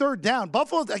 Another 3rd down.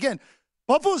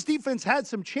 Buffalo's defense had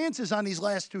some chances on these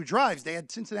last 2 drives. They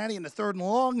had Cincinnati in the 3rd and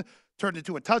long, turned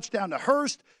into a touchdown to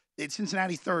Hurst. They had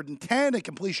Cincinnati 3rd and 10, a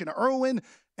completion to Irwin,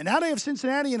 and now they have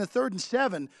Cincinnati in a 3rd and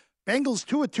 7. Bengals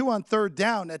 2 of 2 on 3rd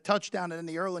down, that touchdown and then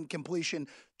the Irwin completion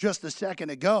just a second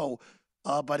ago.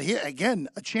 But here, again,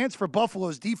 a chance for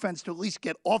Buffalo's defense to at least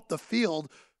get off the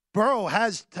field. Burrow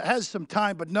has some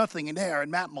time, but nothing in there,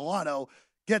 and Matt Milano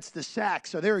gets the sack.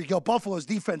 So there you go. Buffalo's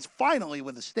defense finally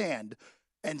with a stand.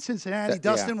 And Cincinnati,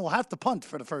 Dustin, will have to punt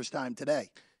for the first time today.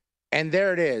 And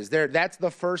there it is. That's the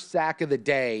first sack of the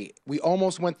day. We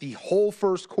almost went the whole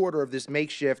first quarter of this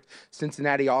makeshift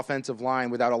Cincinnati offensive line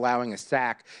without allowing a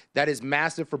sack. That is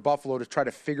massive for Buffalo to try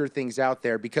to figure things out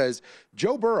there because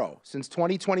Joe Burrow, since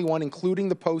 2021, including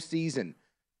the postseason,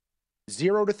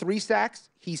 0 to 3 sacks.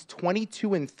 He's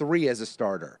 22-3 as a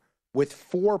starter. With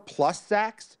 4+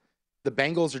 sacks, the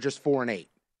Bengals are just 4 and 8.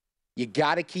 You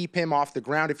got to keep him off the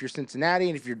ground if you're Cincinnati,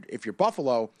 and if you're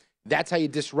Buffalo. That's how you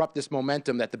disrupt this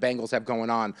momentum that the Bengals have going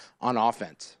on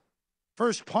offense.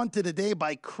 First punt of the day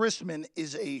by Chrisman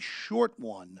is a short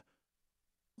one.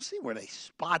 We'll see where they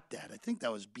spot that. I think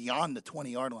that was beyond the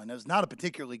 20-yard line. That was not a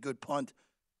particularly good punt.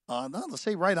 Let's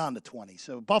say right on the 20.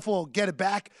 So Buffalo get it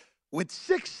back with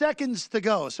 6 seconds to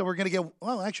go. So we're going to get,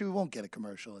 well, actually we won't get a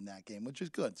commercial in that game, which is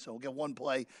good. So we'll get one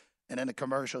play and then a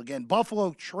commercial again.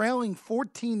 Buffalo trailing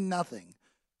 14-0.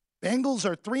 Bengals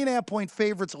are 3.5-point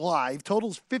favorites live.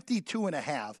 Total's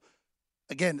 52.5.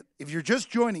 Again, if you're just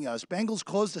joining us, Bengals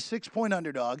closed a 6-point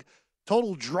underdog.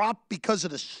 Total drop because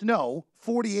of the snow,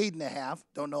 48.5.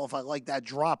 Don't know if I like that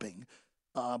dropping.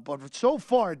 But so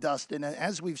far, Dustin,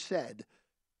 as we've said,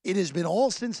 it has been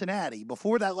all Cincinnati.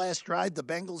 Before that last drive, the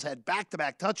Bengals had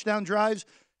back-to-back touchdown drives,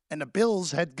 and the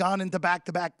Bills had gone into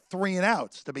back-to-back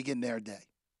 3-and-outs to begin their day.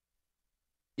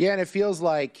 Yeah, and it feels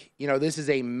like, this is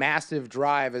a massive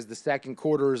drive as the second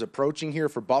quarter is approaching here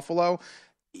for Buffalo.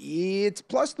 It's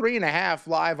plus 3.5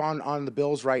 live on the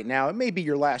Bills right now. It may be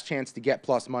your last chance to get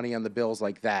plus money on the Bills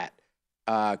like that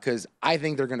because I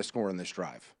think they're going to score in this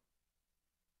drive.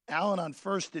 Allen on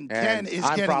 1st and 10 is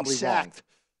getting sacked.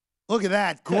 Wrong. Look at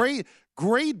that.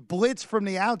 Great blitz from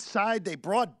the outside. They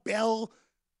brought Bell.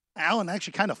 Allen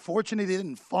actually kind of fortunate he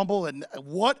didn't fumble. And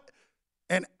what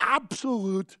an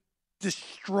absolute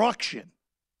destruction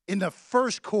in the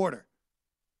first quarter.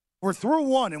 We're through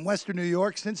 1 in Western New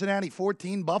York. Cincinnati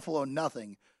 14, Buffalo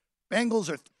nothing. Bengals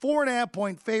are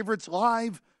 4.5-point favorites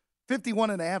live,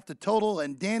 51.5 to total.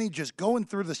 And Danny just going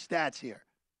through the stats here.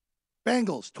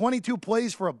 Bengals 22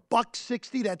 plays for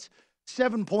 $160. That's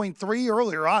 7.3.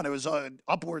 Earlier on, it was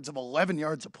upwards of 11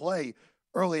 yards of play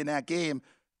early in that game.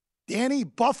 Danny,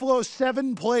 Buffalo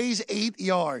 7 plays, 8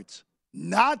 yards.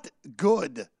 Not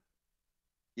good.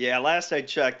 Yeah, last I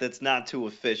checked, that's not too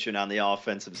efficient on the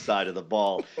offensive side of the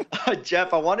ball.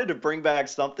 Jeff, I wanted to bring back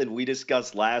something we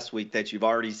discussed last week that you've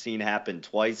already seen happen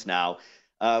twice now.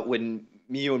 When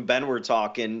you and Ben were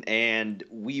talking, and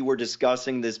we were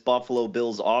discussing this Buffalo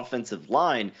Bills offensive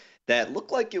line that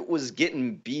looked like it was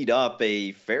getting beat up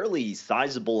a fairly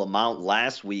sizable amount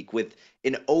last week with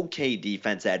an okay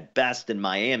defense at best in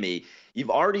Miami. You've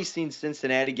already seen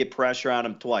Cincinnati get pressure on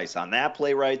him twice. On that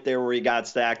play right there where he got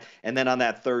sacked, and then on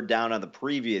that 3rd down on the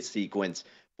previous sequence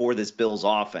for this Bills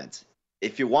offense.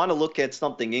 If you want to look at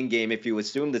something in-game, if you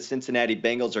assume the Cincinnati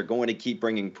Bengals are going to keep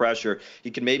bringing pressure,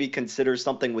 you can maybe consider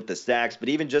something with the sacks. But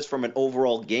even just from an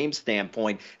overall game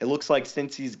standpoint, it looks like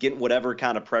Cincy's getting whatever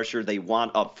kind of pressure they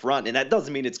want up front. And that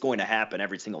doesn't mean it's going to happen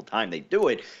every single time they do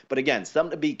it. But again, something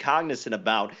to be cognizant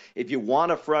about. If you want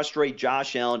to frustrate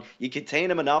Josh Allen, you contain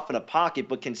him enough in a pocket,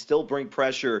 but can still bring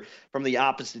pressure from the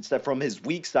opposite side, from his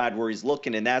weak side where he's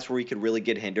looking. And that's where he could really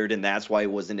get hindered. And that's why he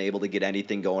wasn't able to get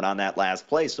anything going on that last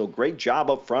play. So great job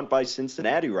up front by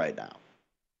Cincinnati right now.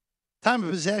 Time of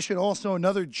possession, also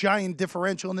another giant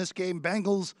differential in this game.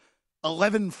 Bengals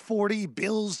 11:40,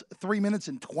 Bills 3 minutes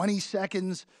and 20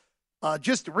 seconds.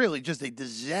 Just a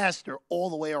disaster all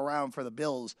the way around for the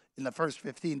Bills in the first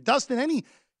 15. Dustin,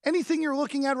 anything you're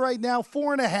looking at right now?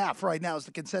 4.5 right now is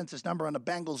the consensus number on the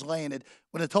Bengals laying it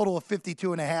with a total of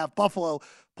 52.5. Buffalo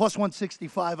plus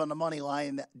 165 on the money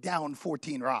line, down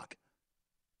 14 rock.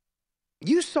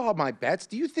 You saw my bets.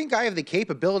 Do you think I have the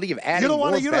capability of adding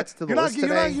more bets to the list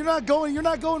today? You're not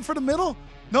going for the middle?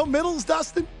 No middles,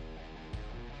 Dustin?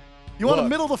 You want to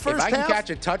middle the first half? If I can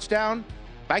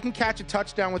catch a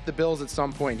touchdown with the Bills at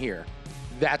some point here,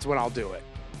 that's when I'll do it.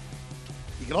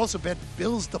 You can also bet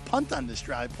Bills to punt on this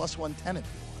drive, plus 110 if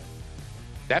you want.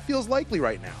 That feels likely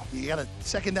right now. You got a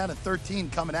 2nd down and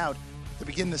 13 coming out to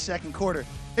begin the second quarter.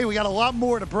 Hey, we got a lot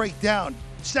more to break down.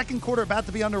 Second quarter about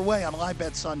to be underway on Live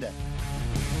Bet Sunday.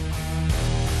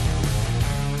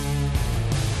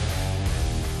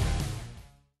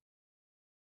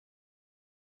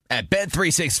 At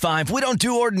Bet365, we don't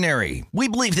do ordinary. We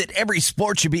believe that every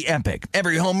sport should be epic.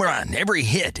 Every home run, every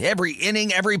hit, every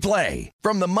inning, every play.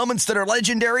 From the moments that are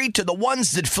legendary to the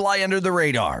ones that fly under the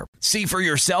radar. See for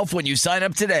yourself when you sign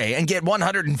up today and get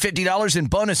 $150 in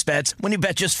bonus bets when you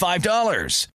bet just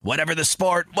 $5. Whatever the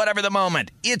sport, whatever the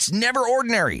moment, it's never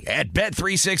ordinary at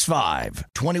Bet365.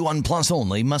 21 plus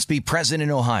only. Must be present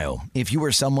in Ohio. If you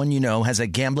or someone you know has a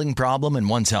gambling problem and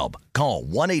wants help, call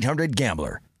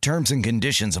 1-800-GAMBLER. Terms and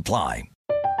conditions apply.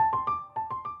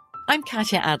 I'm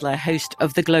Katya Adler, host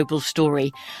of The Global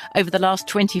Story. Over the last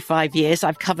 25 years,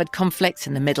 I've covered conflicts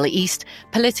in the Middle East,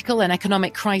 political and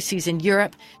economic crises in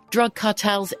Europe, drug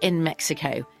cartels in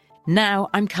Mexico.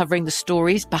 Now I'm covering the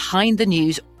stories behind the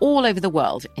news all over the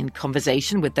world in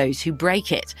conversation with those who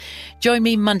break it. Join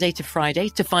me Monday to Friday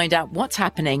to find out what's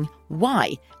happening,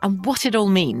 why, and what it all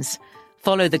means.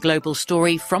 Follow The Global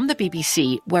Story from the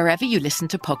BBC wherever you listen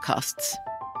to podcasts.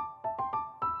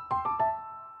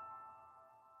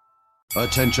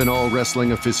 Attention all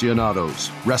wrestling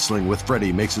aficionados. Wrestling with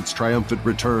Freddie makes its triumphant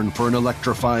return for an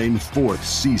electrifying 4th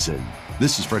season.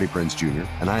 This is Freddie Prinze Jr.,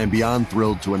 and I am beyond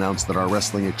thrilled to announce that our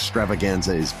wrestling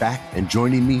extravaganza is back, and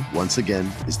joining me once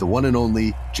again is the one and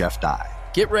only Jeff Dye.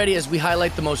 Get ready as we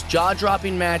highlight the most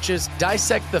jaw-dropping matches,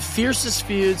 dissect the fiercest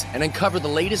feuds, and uncover the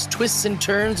latest twists and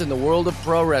turns in the world of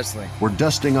pro wrestling. We're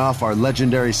dusting off our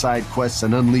legendary side quests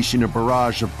and unleashing a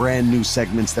barrage of brand new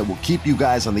segments that will keep you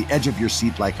guys on the edge of your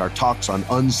seat like our talks on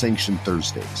Unsanctioned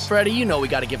Thursdays. Freddie, you know we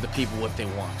got to give the people what they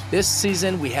want. This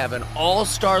season, we have an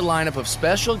all-star lineup of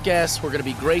special guests who are going to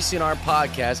be gracing our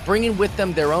podcast, bringing with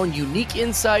them their own unique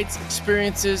insights,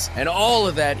 experiences, and all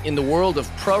of that in the world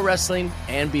of pro wrestling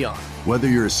and beyond. Whether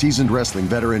you're a seasoned wrestling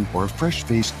veteran or a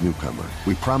fresh-faced newcomer,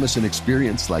 we promise an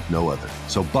experience like no other.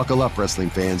 So buckle up,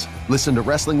 wrestling fans. Listen to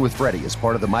Wrestling with Freddie as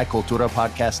part of the My Cultura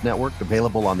Podcast Network,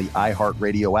 available on the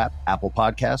iHeartRadio app, Apple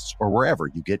Podcasts, or wherever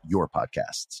you get your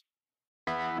podcasts.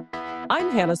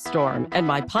 I'm Hannah Storm, and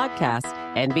my podcast,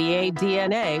 NBA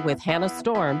DNA with Hannah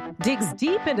Storm, digs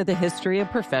deep into the history of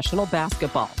professional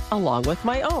basketball, along with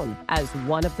my own, as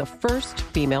one of the first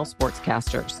female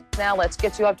sportscasters. Now let's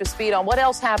get you up to speed on what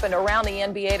else happened around the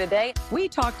NBA today. We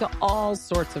talked to all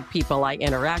sorts of people I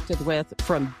interacted with,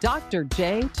 from Dr.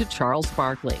 J to Charles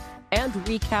Barkley, and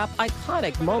recap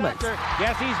iconic moments.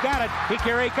 Yes, he's got it.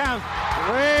 Here he comes.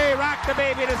 Way rock the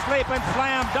baby to sleep and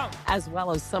slam dunk. As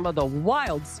well as some of the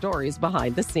wild stories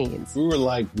behind the scenes. We were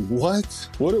like, what?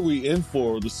 What are we in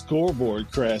for? The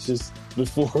scoreboard crashes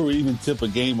before we even tip a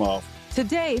game off.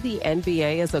 Today, the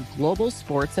NBA is a global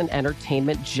sports and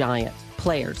entertainment giant.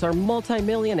 Players are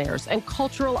multimillionaires and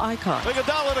cultural icons.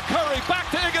 Iguodala to Curry,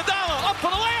 back to Iguodala, up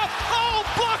for the layup.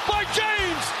 Oh, blocked by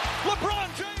James.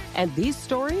 LeBron James. And these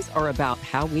stories are about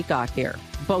how we got here,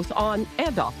 both on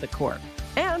and off the court.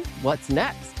 And what's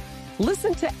next?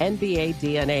 Listen to NBA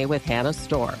DNA with Hannah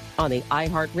Storm on the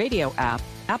iHeartRadio app,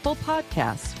 Apple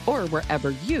Podcasts, or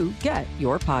wherever you get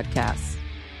your podcasts.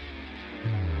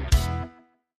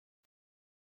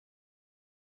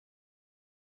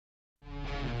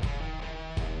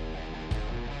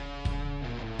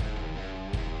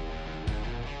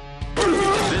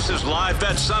 This is Live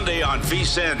Bet Sunday on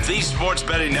VSiN, the Sports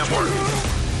Betting Network.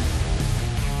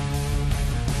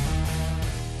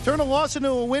 Turn a loss into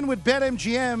a win with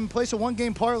BetMGM. Place a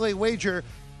one-game parlay wager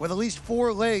with at least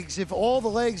 4 legs. If all the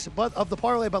legs of the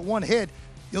parlay but one hit,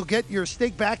 you'll get your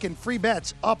stake back and free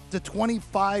bets up to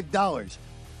 $25.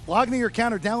 Log into your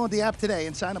account or download the app today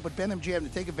and sign up with BetMGM to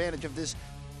take advantage of this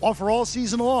offer all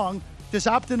season long. Just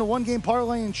opt into one-game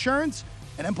parlay insurance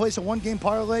and then place a one-game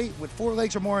parlay with 4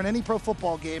 legs or more in any pro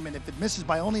football game. And if it misses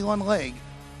by only one leg,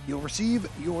 you'll receive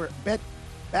your bet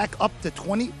back up to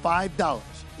 $25.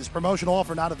 This promotional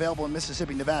offer not available in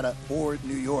Mississippi, Nevada, or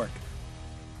New York.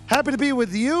 Happy to be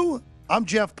with you. I'm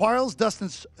Jeff Parles. Dustin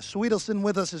Sweetelson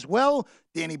with us as well.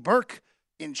 Danny Burke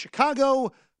in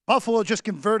Chicago. Buffalo just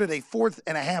converted a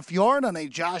 4.5 yard on a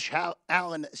Josh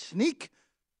Allen sneak.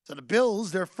 So the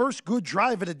Bills, their first good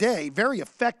drive of the day, very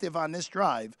effective on this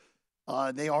drive.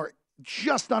 They are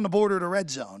just on the border of the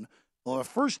red zone. Well, a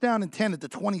first down and 10 at the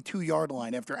 22-yard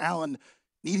line after Allen,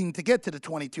 needing to get to the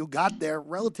 22, got there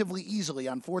relatively easily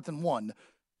on 4th and 1.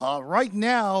 Right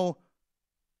now,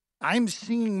 I'm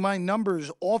seeing my numbers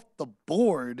off the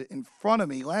board in front of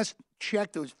me. Last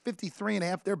checked, it was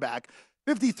 53.5. They're back.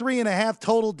 53.5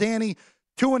 total. Danny,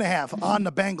 2.5 on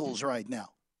the Bengals right now.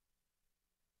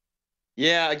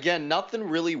 Yeah, again, nothing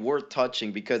really worth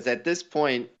touching because at this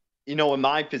point, You know, in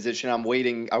my position, I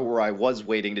was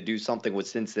waiting to do something with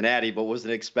Cincinnati, but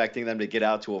wasn't expecting them to get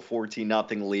out to a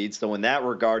 14-0 lead. So in that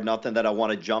regard, nothing that I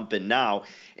want to jump in now.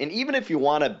 And even if you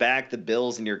want to back the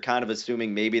Bills and you're kind of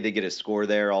assuming maybe they get a score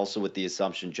there, also with the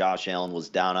assumption Josh Allen was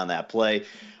down on that play.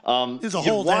 There's a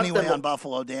hold anyway on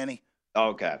Buffalo, Danny.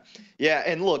 Okay. Yeah,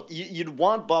 and look, you'd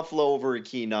want Buffalo over a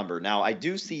key number. Now, I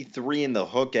do see 3 in the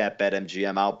hook at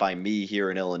BetMGM out by me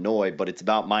here in Illinois, but it's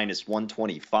about minus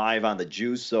 125 on the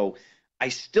juice. So I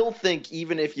still think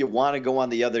even if you want to go on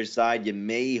the other side, you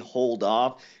may hold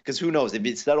off because who knows? If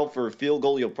you settle for a field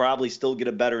goal, you'll probably still get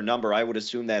a better number. I would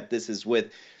assume that this is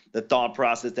with the thought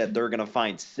process that they're going to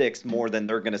find 6 more than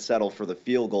they're going to settle for the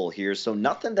field goal here. So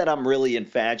nothing that I'm really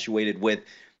infatuated with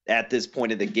at this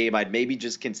point of the game. I'd maybe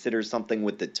just consider something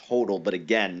with the total, but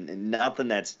again, nothing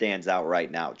that stands out right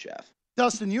now, Jeff.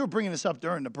 Dustin, you were bringing this up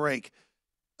during the break.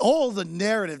 All the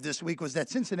narrative this week was that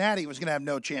Cincinnati was going to have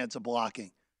no chance of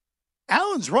blocking.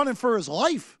 Allen's running for his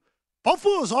life.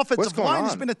 Buffalo's offensive line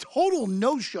has been a total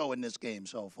no-show in this game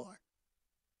so far.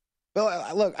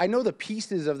 Well, look, I know the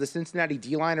pieces of the Cincinnati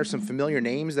D-line are some familiar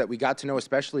names that we got to know,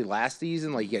 especially last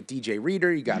season. Like, you got DJ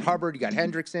Reader, you got Hubbard, you got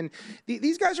Hendrickson.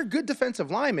 These guys are good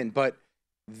defensive linemen, but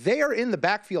they are in the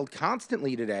backfield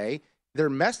constantly today. They're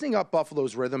messing up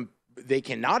Buffalo's rhythm. They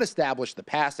cannot establish the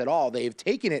pass at all. They've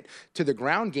taken it to the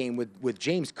ground game with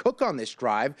James Cook on this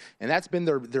drive, and that's been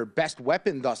their best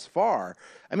weapon thus far.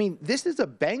 I mean, this is a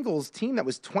Bengals team that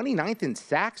was 29th in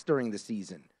sacks during the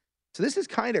season. So this is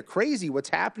kind of crazy what's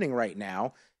happening right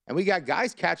now. And we got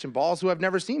guys catching balls who I've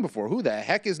never seen before. Who the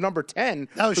heck is number 10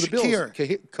 that was for the Shakir.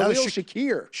 Bills? Khalil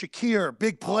Shakir. Shakir,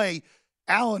 big play.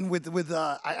 Allen with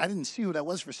I didn't see who that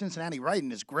was for Cincinnati right in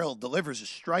his grill, delivers a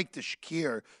strike to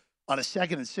Shakir on a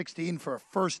 2nd and 16 for a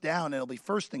first down. It'll be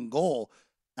 1st and goal.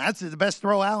 That's the best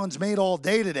throw Allen's made all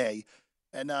day today.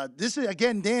 And this is,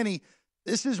 again, Danny,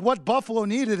 this is what Buffalo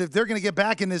needed if they're going to get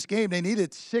back in this game. They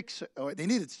needed 6. They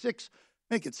needed 6.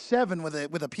 Make it 7 with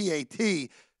a PAT.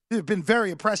 They've been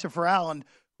very impressive for Allen,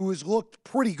 who has looked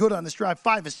pretty good on this drive.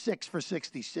 5 of 6 for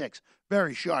 66.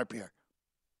 Very sharp here.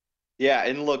 Yeah,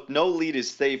 and look, no lead is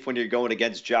safe when you're going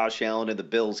against Josh Allen and the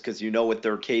Bills because you know what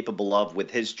they're capable of with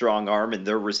his strong arm and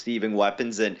their receiving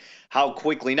weapons and how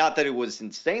quickly, not that it was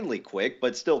insanely quick,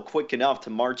 but still quick enough to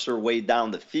march their way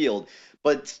down the field.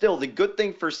 But still, the good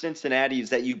thing for Cincinnati is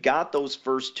that you got those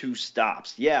first 2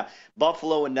 stops. Yeah,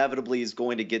 Buffalo inevitably is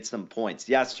going to get some points.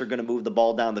 Yes, they're going to move the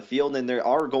ball down the field, and they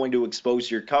are going to expose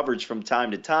your coverage from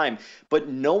time to time. But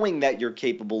knowing that you're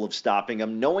capable of stopping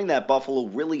them, knowing that Buffalo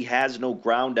really has no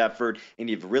ground effort, and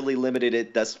you've really limited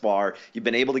it thus far, you've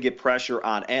been able to get pressure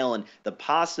on Allen, the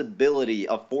possibility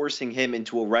of forcing him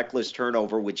into a reckless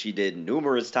turnover, which he did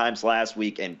numerous times last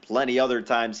week and plenty other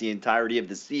times the entirety of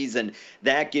the season,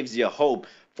 that gives you hope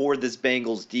for this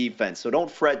Bengals defense. So don't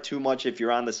fret too much if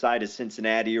you're on the side of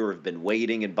Cincinnati or have been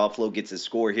waiting and Buffalo gets a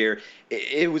score here.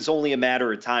 It was only a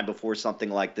matter of time before something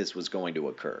like this was going to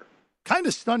occur. Kind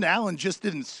of stunned Allen just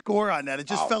didn't score on that. It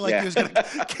just felt like he was going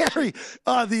to carry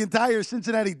the entire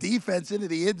Cincinnati defense into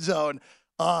the end zone.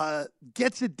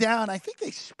 Gets it down. I think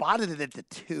they spotted it at the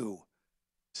 2.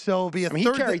 So it'll be a third.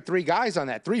 He carried 3 guys on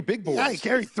that, 3 big boys. Yeah, he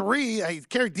carried 3. He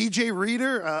carried DJ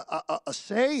Reader,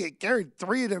 Asay. He carried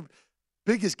 3 of the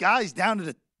biggest guys down to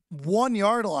the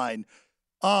 1-yard line.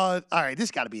 All right,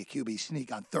 this got to be a QB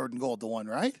sneak on 3rd and goal to 1,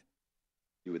 right?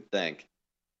 You would think.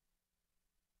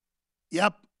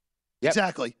 Yep.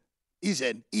 Exactly. He's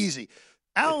in. Easy.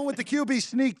 Allen with the QB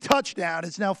sneak touchdown.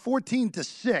 It's now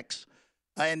 14-6.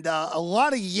 And a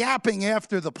lot of yapping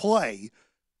after the play.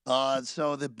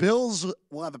 So the Bills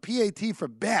will have a PAT for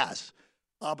Bass.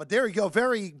 But there you go.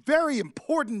 Very, very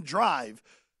important drive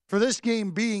for this game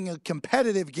being a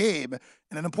competitive game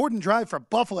and an important drive for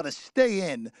Buffalo to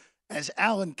stay in as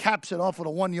Allen caps it off with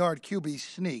a 1-yard QB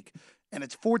sneak. And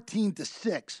it's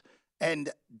 14-6.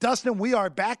 And, Dustin, we are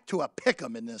back to a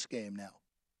pick'em in this game now.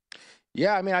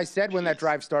 Yeah, I mean, I said when that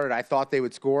drive started, I thought they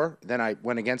would score. Then I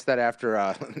went against that after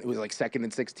it was like 2nd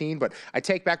and 16. But I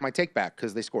take back my take back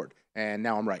because they scored. And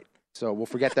now I'm right. So we'll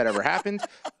forget that ever happened.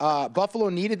 Buffalo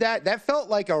needed that. That felt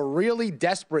like a really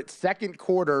desperate second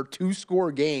quarter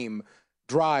 2-score game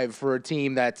drive for a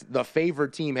team that's the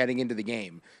favored team heading into the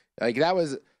game. Like, that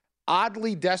was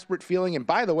oddly desperate feeling. And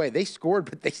by the way, they scored,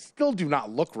 but they still do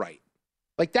not look right.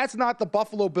 Like, that's not the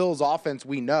Buffalo Bills offense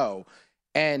we know.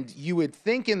 And you would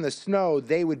think in the snow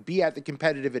they would be at the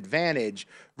competitive advantage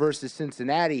versus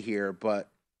Cincinnati here, but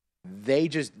they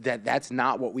just that's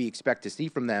not what we expect to see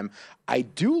from them. I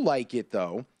do like it,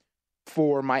 though,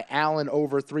 for my Allen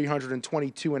over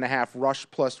 322.5 rush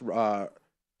plus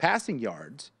passing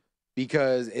yards.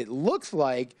 because it looks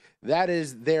like that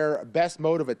is their best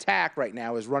mode of attack right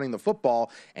now is running the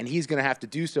football, and he's going to have to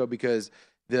do so because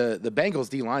the Bengals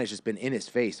D-line has just been in his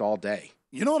face all day.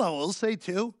 You know what I will say,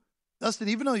 too? Dustin,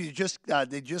 even though they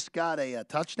just got a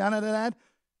touchdown out of that,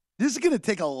 this is going to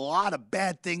take a lot of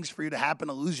bad things for you to happen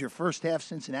to lose your first half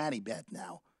Cincinnati bet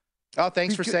now. Oh,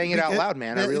 thanks for saying it out loud,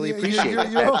 man. I really appreciate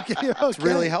it. You're okay. It's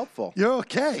really helpful. You're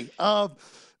okay. That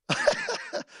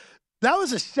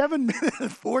was a 7-minute and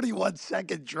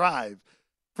 41-second drive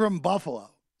from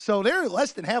Buffalo. So they're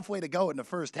less than halfway to go in the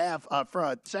first half for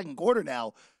a second quarter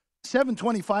now.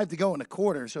 7:25 to go in the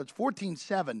quarter. So it's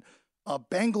 14-7.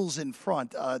 Bengals in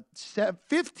front.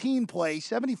 15-play,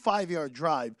 75-yard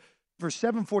drive for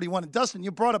 7:41. And Dustin,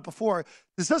 you brought up before,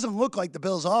 this doesn't look like the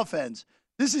Bills' offense.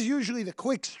 This is usually the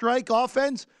quick strike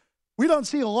offense. We don't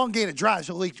see elongated drives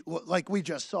like we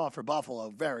just saw for Buffalo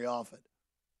very often.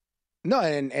 No,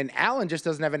 and Allen just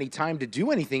doesn't have any time to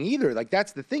do anything either. Like,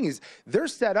 that's the thing is they're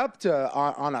set up to,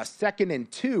 on a 2nd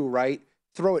and 2, right,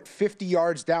 throw it 50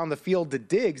 yards down the field to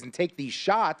Diggs and take these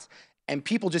shots, and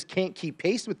people just can't keep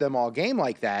pace with them all game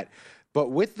like that.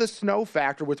 But with the snow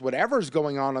factor, with whatever's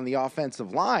going on the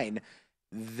offensive line,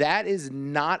 that is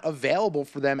not available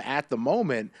for them at the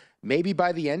moment. Maybe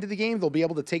by the end of the game, they'll be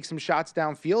able to take some shots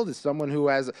downfield as someone who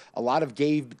has a lot of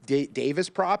Gabe Davis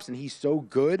props, and he's so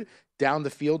good down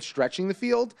the field, stretching the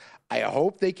field. I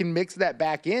hope they can mix that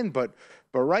back in, but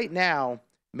right now,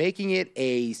 making it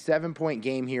a 7-point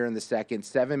game here in the second,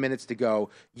 7 minutes to go,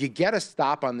 you get a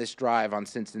stop on this drive on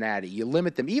Cincinnati. You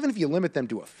limit them, even if you limit them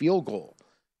to a field goal,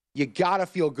 you got to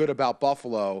feel good about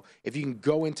Buffalo if you can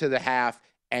go into the half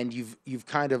and you've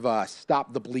kind of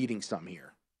stopped the bleeding some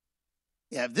here.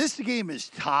 Yeah, if this game is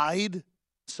tied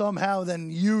somehow, then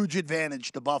huge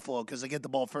advantage to Buffalo because they get the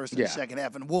ball first in the second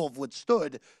half, and Wolf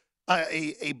withstood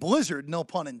a blizzard, no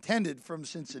pun intended, from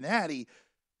Cincinnati.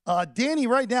 Danny,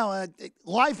 right now,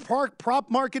 live prop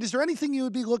market, is there anything you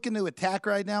would be looking to attack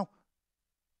right now?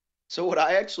 So what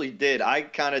I actually did, I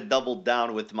kind of doubled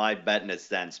down with my bet in a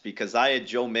sense because I had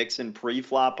Joe Mixon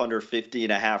pre-flop under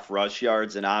 50.5 rush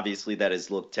yards, and obviously that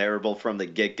has looked terrible from the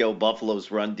get-go.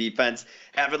 Buffalo's run defense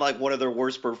having like one of their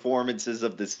worst performances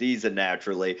of the season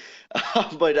naturally.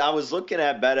 But I was looking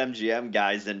at BetMGM,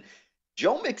 guys, and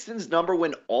Joe Mixon's number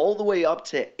went all the way up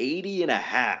to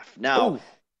 80.5. Now,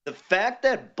 the fact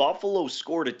that Buffalo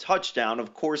scored a touchdown,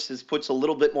 of course, this puts a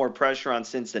little bit more pressure on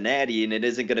Cincinnati, and it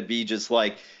isn't going to be just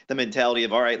like the mentality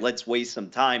of, all right, let's waste some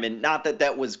time. And not that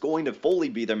that was going to fully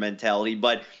be their mentality,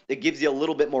 but it gives you a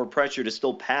little bit more pressure to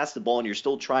still pass the ball, and you're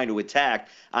still trying to attack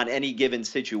on any given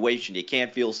situation. You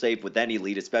can't feel safe with any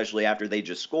lead, especially after they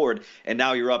just scored, and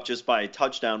now you're up just by a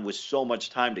touchdown with so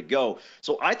much time to go.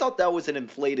 So I thought that was an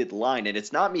inflated line, and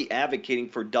it's not me advocating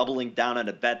for doubling down on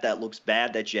a bet that looks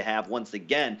bad that you have once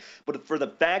again, but for the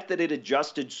fact that it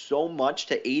adjusted so much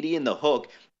to 80 in the hook,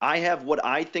 I have what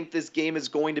I think this game is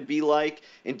going to be like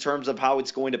in terms of how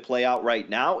it's going to play out right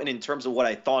now and in terms of what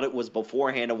I thought it was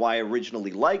beforehand and why I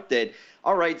originally liked it.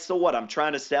 All right, so what? I'm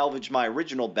trying to salvage my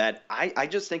original bet. I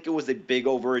just think it was a big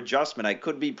over adjustment. I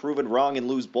could be proven wrong and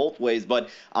lose both ways, but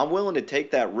I'm willing to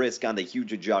take that risk on the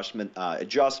huge adjustment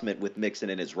with Mixon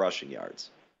and his rushing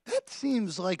yards. That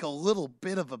seems like a little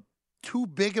bit of a too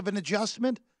big of an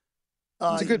adjustment.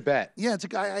 It's a good bet. Yeah, it's a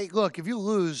guy. Look, if you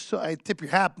lose, so I tip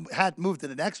your hat, move to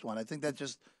the next one. I think that's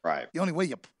just the only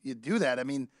way you do that. I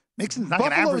mean, Mixon's not going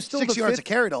to average 6 yards a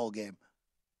carry the whole game.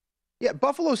 Yeah,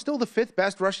 Buffalo's still the 5th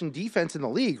best rushing defense in the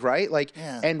league, right? Like,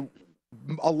 and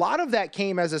a lot of that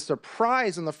came as a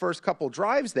surprise in the first couple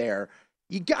drives there.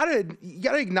 You gotta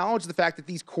acknowledge the fact that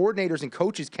these coordinators and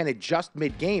coaches can adjust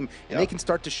mid-game, and they can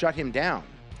start to shut him down.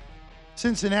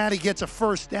 Cincinnati gets a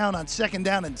first down on 2nd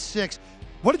down and 6.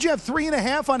 What did you have,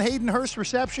 3.5 on Hayden Hurst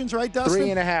receptions, right, Dustin?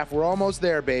 3.5. We're almost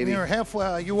there, baby. You're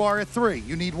halfway. You are at 3.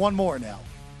 You need one more now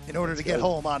in order to get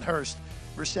home on Hurst.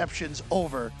 Receptions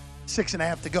over.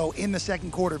 6.5 to go in the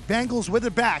second quarter. Bengals with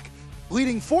it back,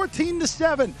 leading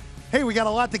 14-7. Hey, we got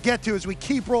a lot to get to as we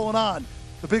keep rolling on.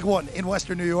 The big one in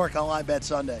Western New York on Live Bet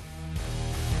Sunday.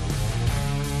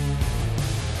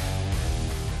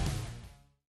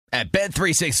 At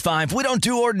Bet365, we don't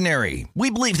do ordinary. We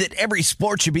believe that every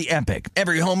sport should be epic.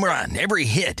 Every home run, every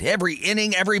hit, every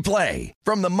inning, every play.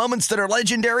 From the moments that are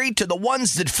legendary to the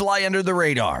ones that fly under the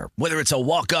radar. Whether it's a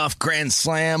walk-off grand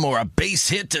slam or a base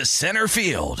hit to center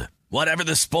field. Whatever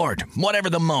the sport, whatever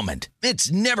the moment.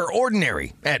 It's never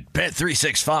ordinary at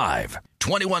Bet365.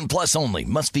 21 plus only.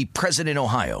 Must be present in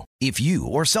Ohio. If you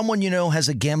or someone you know has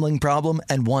a gambling problem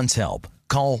and wants help,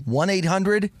 call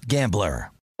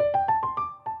 1-800-GAMBLER.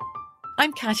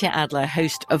 I'm Katya Adler,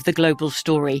 host of The Global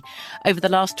Story. Over the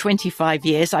last 25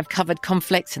 years, I've covered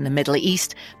conflicts in the Middle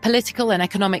East, political and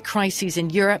economic crises in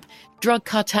Europe, drug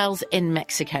cartels in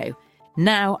Mexico.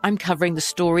 Now I'm covering the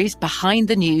stories behind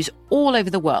the news all over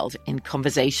the world in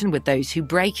conversation with those who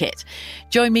break it.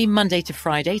 Join me Monday to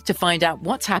Friday to find out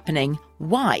what's happening,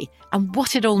 why, and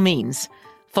what it all means.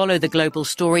 Follow The Global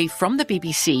Story from the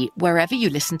BBC wherever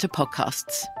you listen to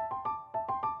podcasts.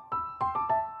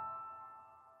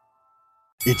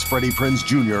 It's Freddie Prinze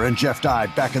Jr. and Jeff Dye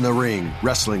back in the ring.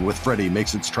 Wrestling with Freddie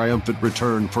makes its triumphant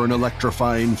return for an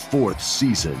electrifying 4th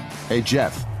season. Hey,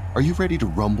 Jeff, are you ready to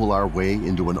rumble our way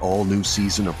into an all-new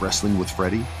season of Wrestling with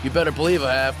Freddie? You better believe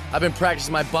I have. I've been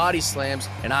practicing my body slams,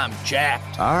 and I'm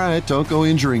jacked. All right, don't go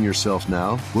injuring yourself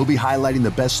now. We'll be highlighting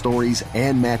the best stories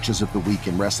and matches of the week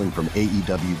in wrestling from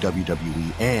AEW,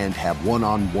 WWE, and have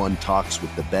one-on-one talks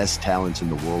with the best talents in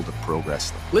the world of pro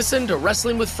wrestling. Listen to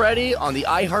Wrestling with Freddie on the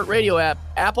iHeartRadio app,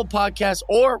 Apple Podcasts,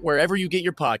 or wherever you get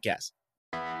your podcasts.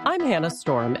 I'm Hannah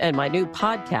Storm, and my new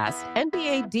podcast,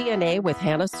 NBA DNA with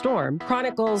Hannah Storm,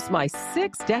 chronicles my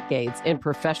 6 decades in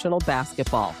professional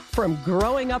basketball. From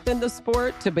growing up in the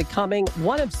sport to becoming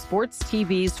one of sports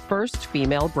TV's first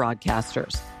female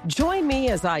broadcasters. Join me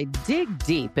as I dig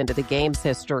deep into the game's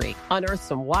history, unearth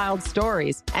some wild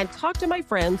stories, and talk to my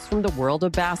friends from the world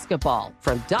of basketball,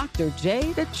 from Dr.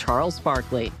 J to Charles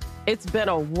Barkley. It's been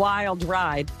a wild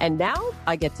ride, and now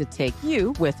I get to take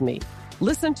you with me.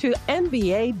 Listen to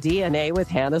NBA DNA with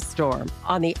Hannah Storm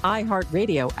on the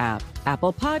iHeartRadio app,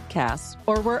 Apple Podcasts,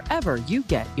 or wherever you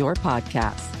get your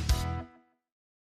podcasts.